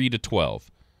from 3 to 12.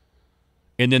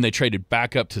 And then they traded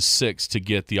back up to 6 to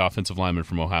get the offensive lineman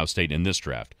from Ohio State in this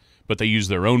draft. But they used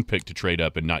their own pick to trade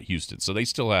up and not Houston. So they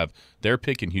still have their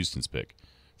pick and Houston's pick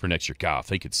for next year. God,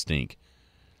 they could stink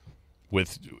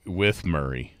with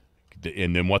Murray.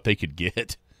 And then what they could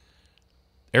get,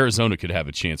 Arizona could have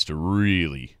a chance to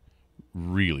really,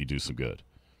 really do some good.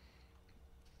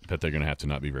 But they're going to have to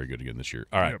not be very good again this year.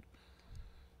 All right. Yep.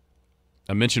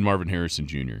 I mentioned Marvin Harrison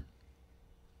Jr.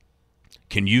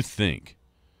 Can you think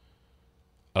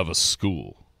of a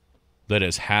school that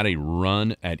has had a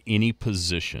run at any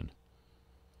position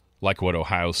like what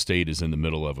Ohio State is in the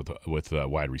middle of with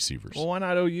wide receivers? Well, why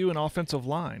not OU and offensive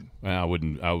line? I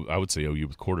would say OU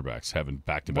with quarterbacks having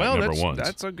back-to-back number ones.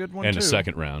 That's a good one, and too. A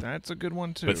second round. That's a good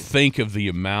one, too. But think of the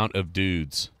amount of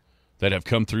dudes that have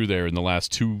come through there in the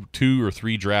last two or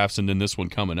three drafts, and then this one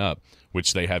coming up,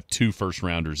 which they have 2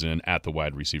 first-rounders in at the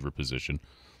wide receiver position.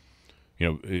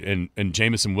 and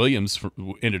Jamison Williams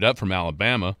ended up from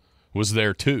Alabama, was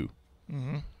there too.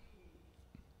 Mm-hmm.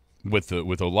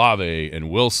 With Olave and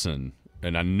Wilson,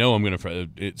 and I know I'm going to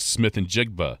it's Smith and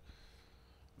Jigba.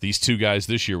 These two guys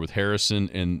this year with Harrison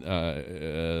and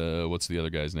what's the other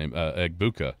guy's name?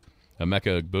 Emeka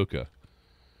Egbuka.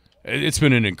 It's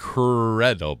been an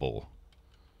incredible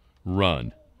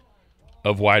run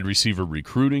of wide receiver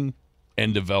recruiting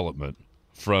and development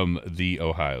from the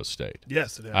Ohio State.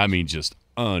 Yes, it is. I mean, just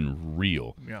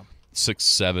unreal. Yeah. 6,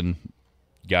 7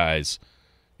 guys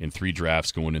in 3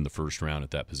 drafts going in the first round at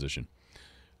that position.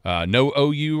 No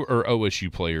OU or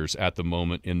OSU players at the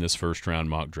moment in this first round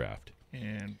mock draft.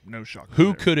 And no shock.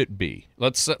 Who could it be?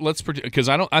 Let's because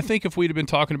I think if we'd have been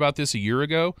talking about this a year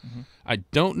ago, I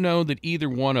don't know that either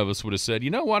one of us would have said, you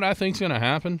know what I think's going to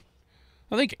happen?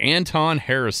 I think Anton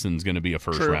Harrison's going to be a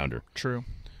first rounder. True.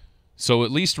 So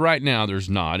at least right now there's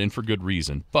not, and for good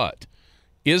reason. But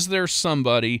is there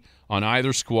somebody on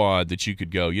either squad that you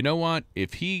could go, you know what?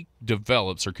 If he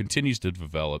develops or continues to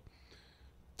develop,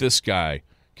 this guy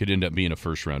could end up being a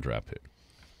first-round draft pick?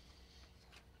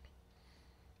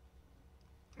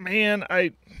 Man,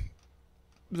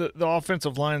 the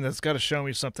offensive line that's got to show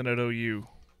me something at OU.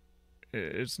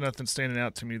 It's nothing standing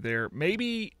out to me there.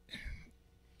 Maybe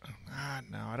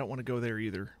no, I don't want to go there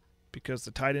either because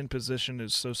the tight end position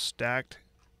is so stacked.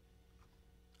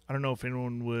 I don't know if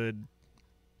anyone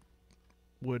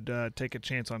would take a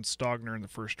chance on Stogner in the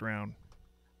first round.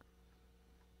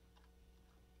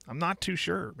 I'm not too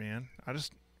sure, man.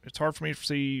 It's hard for me to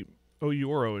see OU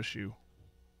or OSU.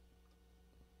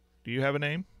 Do you have a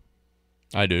name?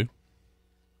 I do.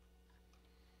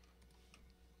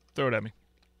 Throw it at me.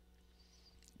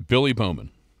 Billy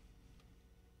Bowman.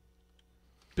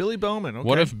 Billy Bowman. Okay.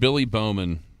 What if Billy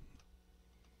Bowman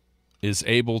is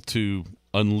able to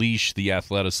unleash the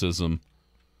athleticism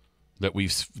that we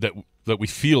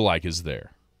feel like is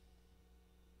there?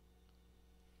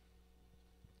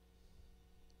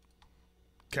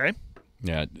 Okay.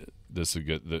 Yeah, this is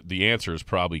good. The answer is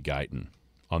probably Guyton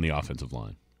on the offensive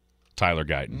line. Tyler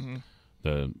Guyton,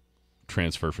 the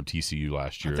transfer from TCU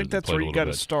last year. I think that's where you got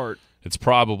to start. It's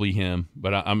probably him,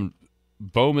 but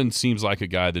Bowman seems like a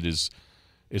guy that is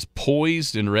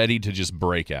poised and ready to just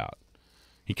break out.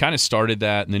 He kind of started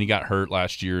that, and then he got hurt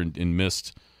last year and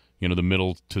missed, the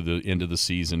middle to the end of the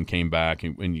season. Came back,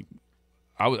 and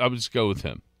I would just go with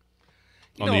him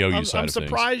on the OU side of things. I'm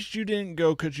surprised you didn't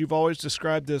go because you've always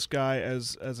described this guy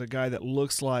as a guy that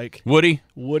looks like Woody.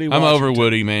 Washington. I'm over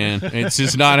Woody, man. It's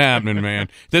just not happening, man.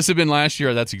 This had been last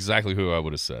year. That's exactly who I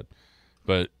would have said,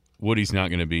 but Woody's not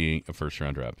going to be a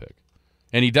first-round draft pick,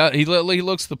 and he does. He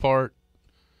looks the part,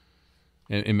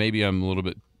 and maybe I'm a little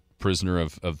bit prisoner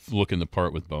of looking the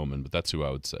part with Bowman, but that's who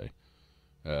I would say.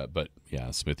 But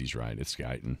yeah, Smithy's right. It's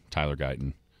Guyton, Tyler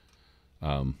Guyton.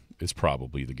 Is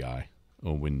probably the guy.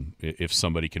 If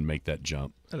somebody can make that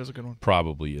jump, that is a good one.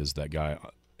 Probably is that guy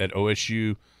at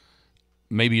OSU.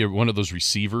 Maybe one of those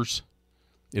receivers,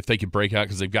 if they could break out,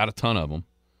 because they've got a ton of them.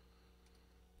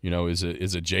 Is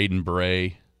a Jaden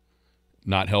Bray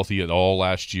not healthy at all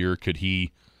last year? Could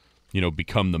he,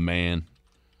 become the man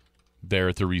there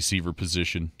at the receiver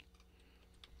position?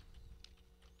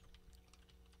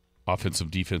 Offensive,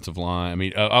 defensive line. I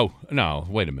mean, no,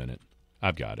 wait a minute.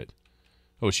 I've got it.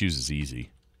 OSU's is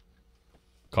easy.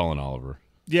 Colin Oliver.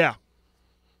 Yeah.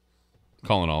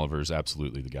 Colin Oliver is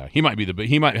absolutely the guy. He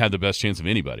might have the best chance of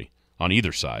anybody on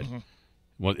either side.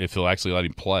 If he'll actually let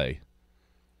him play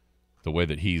the way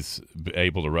that he's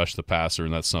able to rush the passer,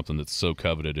 and that's something that's so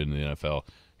coveted in the NFL.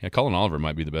 Yeah, Colin Oliver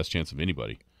might be the best chance of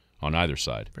anybody on either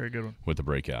side. Very good one. With the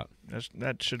breakout.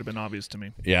 That should have been obvious to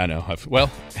me. Yeah, I know. Well,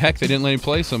 heck, they didn't let him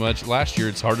play so much last year.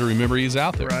 It's hard to remember he's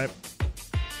out there. Right.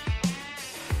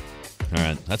 All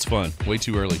right, that's fun. Way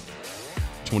too early.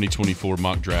 2024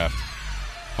 mock draft.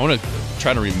 I want to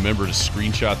try to remember to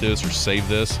screenshot this or save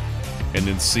this and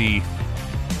then see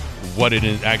what it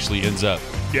actually ends up.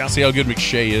 Yeah. See how good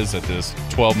McShay is at this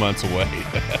 12 months away.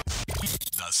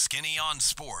 The Skinny on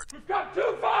Sports. We've gone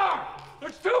too far.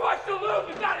 There's too much to lose.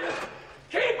 We've got to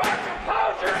keep our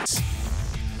composure.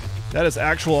 That is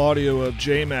actual audio of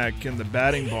J-Mac in the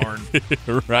batting barn.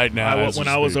 Right now. When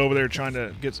I was over there trying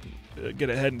to get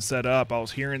ahead and set up, I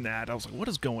was hearing that. I was like, what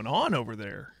is going on over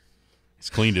there? He's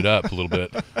cleaned it up a little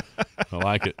bit. I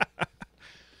like it.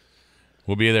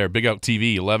 We'll be there. Big Elk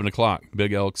TV, 11 o'clock.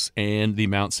 Big Elks and the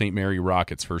Mount St. Mary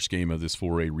Rockets, first game of this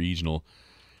 4A regional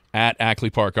at Ackley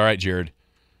Park. All right, Jared,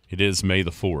 it is May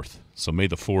the 4th. So May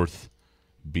the 4th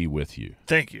be with you.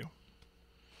 Thank you.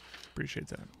 Appreciate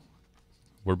that.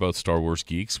 We're both Star Wars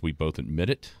geeks. We both admit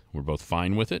it. We're both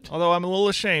fine with it. Although I'm a little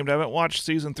ashamed. I haven't watched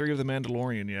Season 3 of The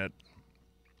Mandalorian yet.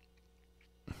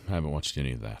 I haven't watched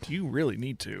any of that. You really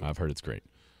need to. I've heard it's great.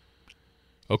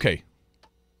 Okay.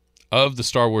 Of the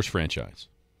Star Wars franchise,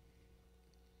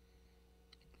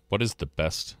 what is the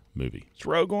best movie? It's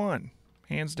Rogue One,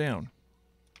 hands down.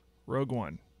 Rogue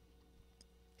One.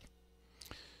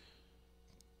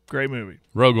 Great movie.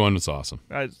 Rogue One was awesome.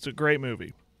 It's a great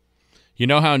movie. You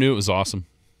know how I knew it was awesome?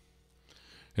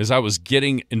 As I was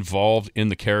getting involved in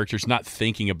the characters, not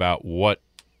thinking about what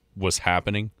was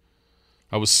happening.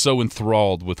 I was so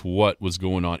enthralled with what was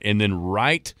going on. And then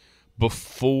right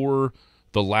before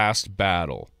the last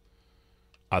battle,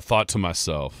 I thought to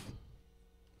myself,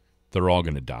 they're all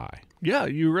going to die. Yeah,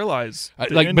 you realize. I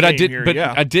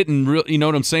didn't really, you know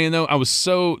what I'm saying though? I was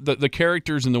so, the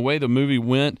characters and the way the movie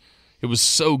went, it was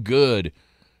so good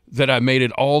that I made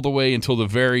it all the way until the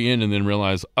very end and then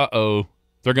realized,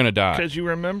 they're going to die. Because you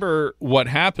remember what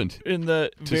happened in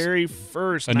the very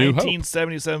first A New Hope.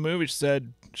 1977 movie. She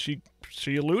said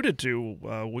she alluded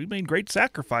to we made great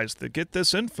sacrifice to get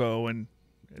this info, and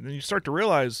then you start to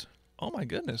realize, oh my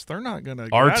goodness, they're not going to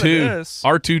get out of this.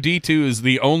 R2D2 is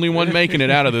the only one making it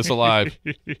out of this alive.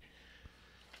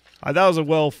 That was a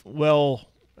well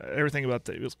everything about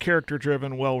it was character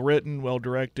driven, well written, well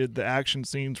directed. The action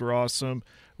scenes were awesome.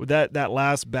 With that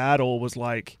last battle was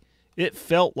like, it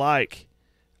felt like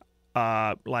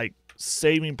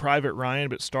Saving Private Ryan,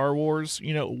 but Star Wars.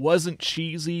 You know, it wasn't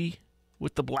cheesy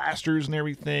with the blasters and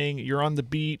everything. You're on the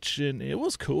beach, and it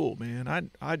was cool, man.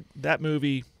 That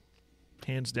movie,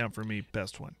 hands down for me,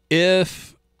 best one.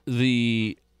 If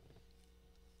the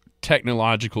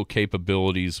technological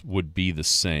capabilities would be the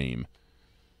same,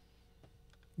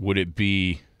 would it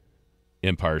be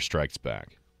Empire Strikes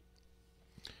Back?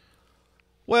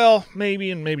 Well,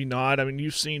 maybe and maybe not. I mean,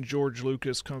 you've seen George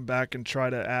Lucas come back and try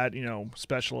to add,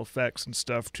 special effects and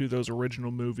stuff to those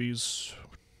original movies,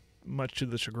 much to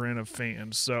the chagrin of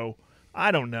fans. So,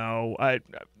 I don't know.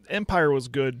 Empire was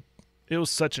good. It was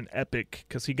such an epic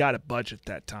because he got a budget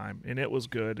that time, and it was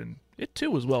good, and it, too,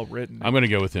 was well written. I'm going to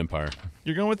go with Empire.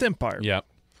 You're going with Empire? Yeah.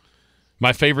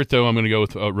 My favorite, though, I'm going to go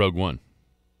with Rogue One.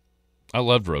 I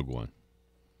loved Rogue One.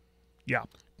 Yeah.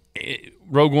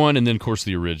 Rogue One, and then, of course,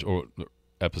 the original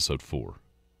Episode 4.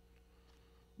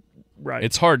 Right.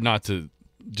 It's hard not to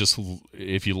just,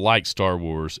 if you like Star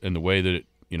Wars and the way that it,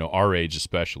 our age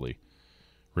especially,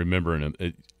 remembering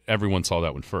it, everyone saw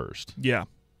that one first. Yeah.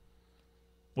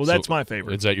 Well, that's my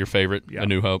favorite. Is that your favorite? Yeah. A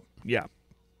New Hope? Yeah.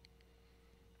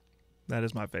 That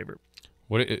is my favorite.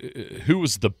 Who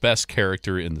was the best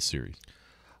character in the series?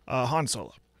 Han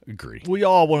Solo. Agree. We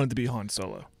all wanted to be Han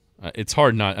Solo. It's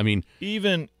hard not. I mean,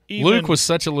 even Luke was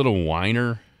such a little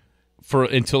whiner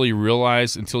until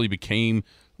he became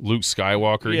Luke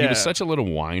Skywalker. Yeah. He was such a little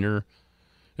whiner.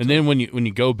 And then when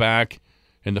you go back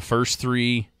in the first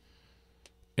three,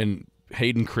 and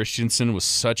Hayden Christensen was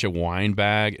such a wine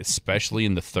bag, especially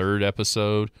in the third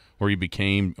episode where he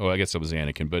became, I guess it was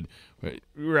Anakin, but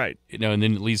right. And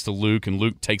then it leads to Luke, and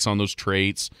Luke takes on those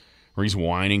traits where he's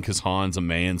whining because Han's a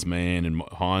man's man, and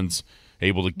Han's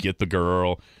able to get the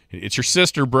girl. It's your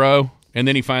sister, bro. And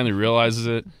then he finally realizes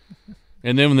it.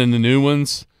 And then the new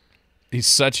ones,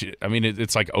 he's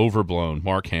it's like overblown.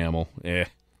 Mark Hamill,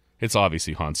 it's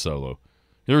obviously Han Solo.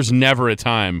 There was never a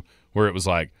time where it was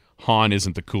like, Han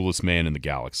isn't the coolest man in the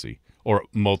galaxy or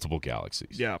multiple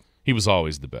galaxies. Yeah. He was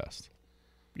always the best.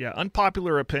 Yeah,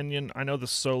 unpopular opinion. I know the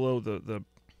Solo,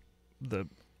 the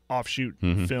offshoot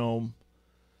film,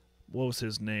 what was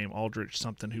his name? Aldrich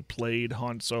something, who played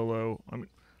Han Solo. I mean,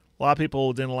 a lot of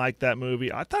people didn't like that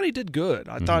movie. I thought he did good.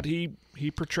 I thought he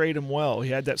portrayed him well. He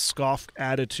had that scoff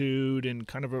attitude and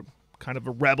kind of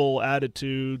a rebel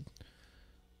attitude.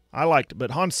 I liked it,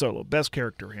 but Han Solo, best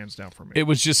character, hands down for me. It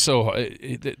was just so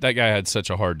that guy had such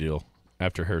a hard deal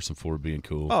after Harrison Ford being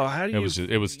cool. Oh, how do you?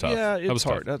 It was tough. Yeah, that was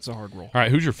hard. Tough. That's a hard role. All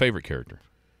right, who's your favorite character?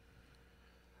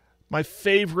 My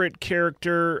favorite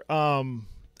character, how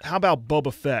about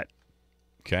Boba Fett?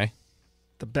 Okay.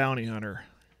 The bounty hunter.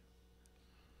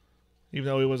 Even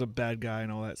though he was a bad guy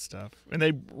and all that stuff. And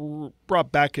they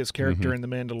brought back his character in The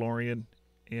Mandalorian,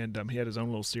 and he had his own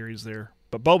little series there.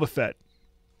 But Boba Fett,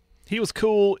 he was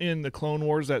cool in the Clone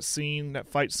Wars, that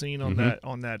fight scene on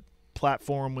that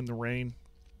platform in the rain.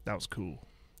 That was cool.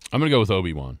 I'm going to go with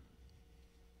Obi-Wan.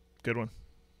 Good one.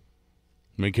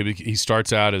 I mean, he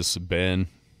starts out as Ben,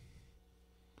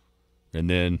 and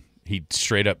then he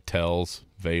straight up tells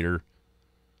Vader,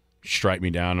 strike me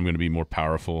down, I'm going to be more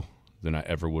powerful than I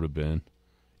ever would have been.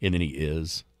 And then he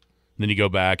is. And then you go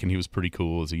back, and he was pretty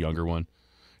cool as a younger one.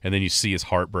 And then you see his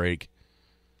heartbreak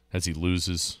as he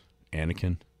loses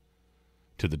Anakin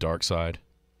to the dark side.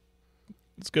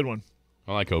 It's a good one.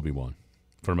 I like Obi-Wan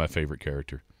for my favorite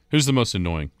character. Who's the most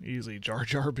annoying? Easy, Jar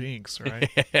Jar Binks, right?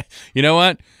 You know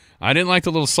what? I didn't like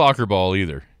the little soccer ball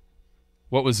either.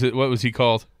 What was it? What was he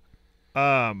called? He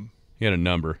had a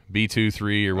number, B2,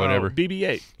 3, or whatever.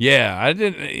 BB-8. Yeah, I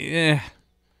didn't.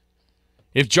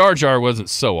 If Jar Jar wasn't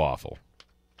so awful,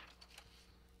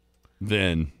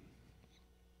 then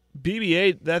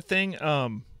BB-8, that thing.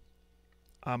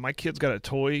 My kid's got a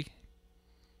toy,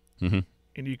 and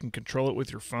you can control it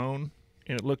with your phone,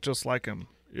 and it looked just like him.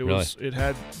 It Really? was. It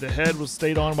had the head was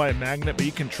stayed on by a magnet, but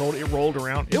you controlled it. It rolled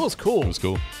around. It was cool. it was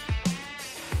cool.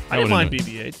 I didn't mind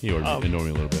BB-8. He annoyed me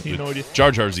a little bit. He annoyed you?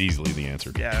 Jar Jar's easily the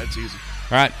answer. Yeah, it's easy.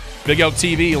 All right, Big Elk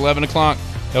TV, 11 o'clock,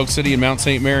 Elk City and Mount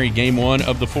St. Mary, Game 1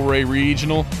 of the 4A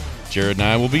Regional. Jared and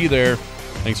I will be there.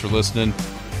 Thanks for listening.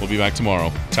 We'll be back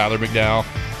tomorrow. Tyler McDowell,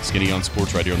 Skinny on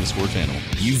Sports, right here on the Sports Animal.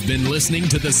 You've been listening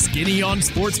to the Skinny on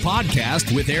Sports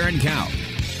podcast with Aaron Cow.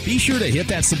 Be sure to hit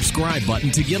that subscribe button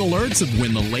to get alerts of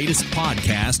when the latest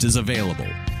podcast is available.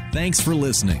 Thanks for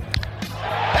listening.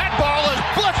 That ball is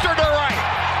blistered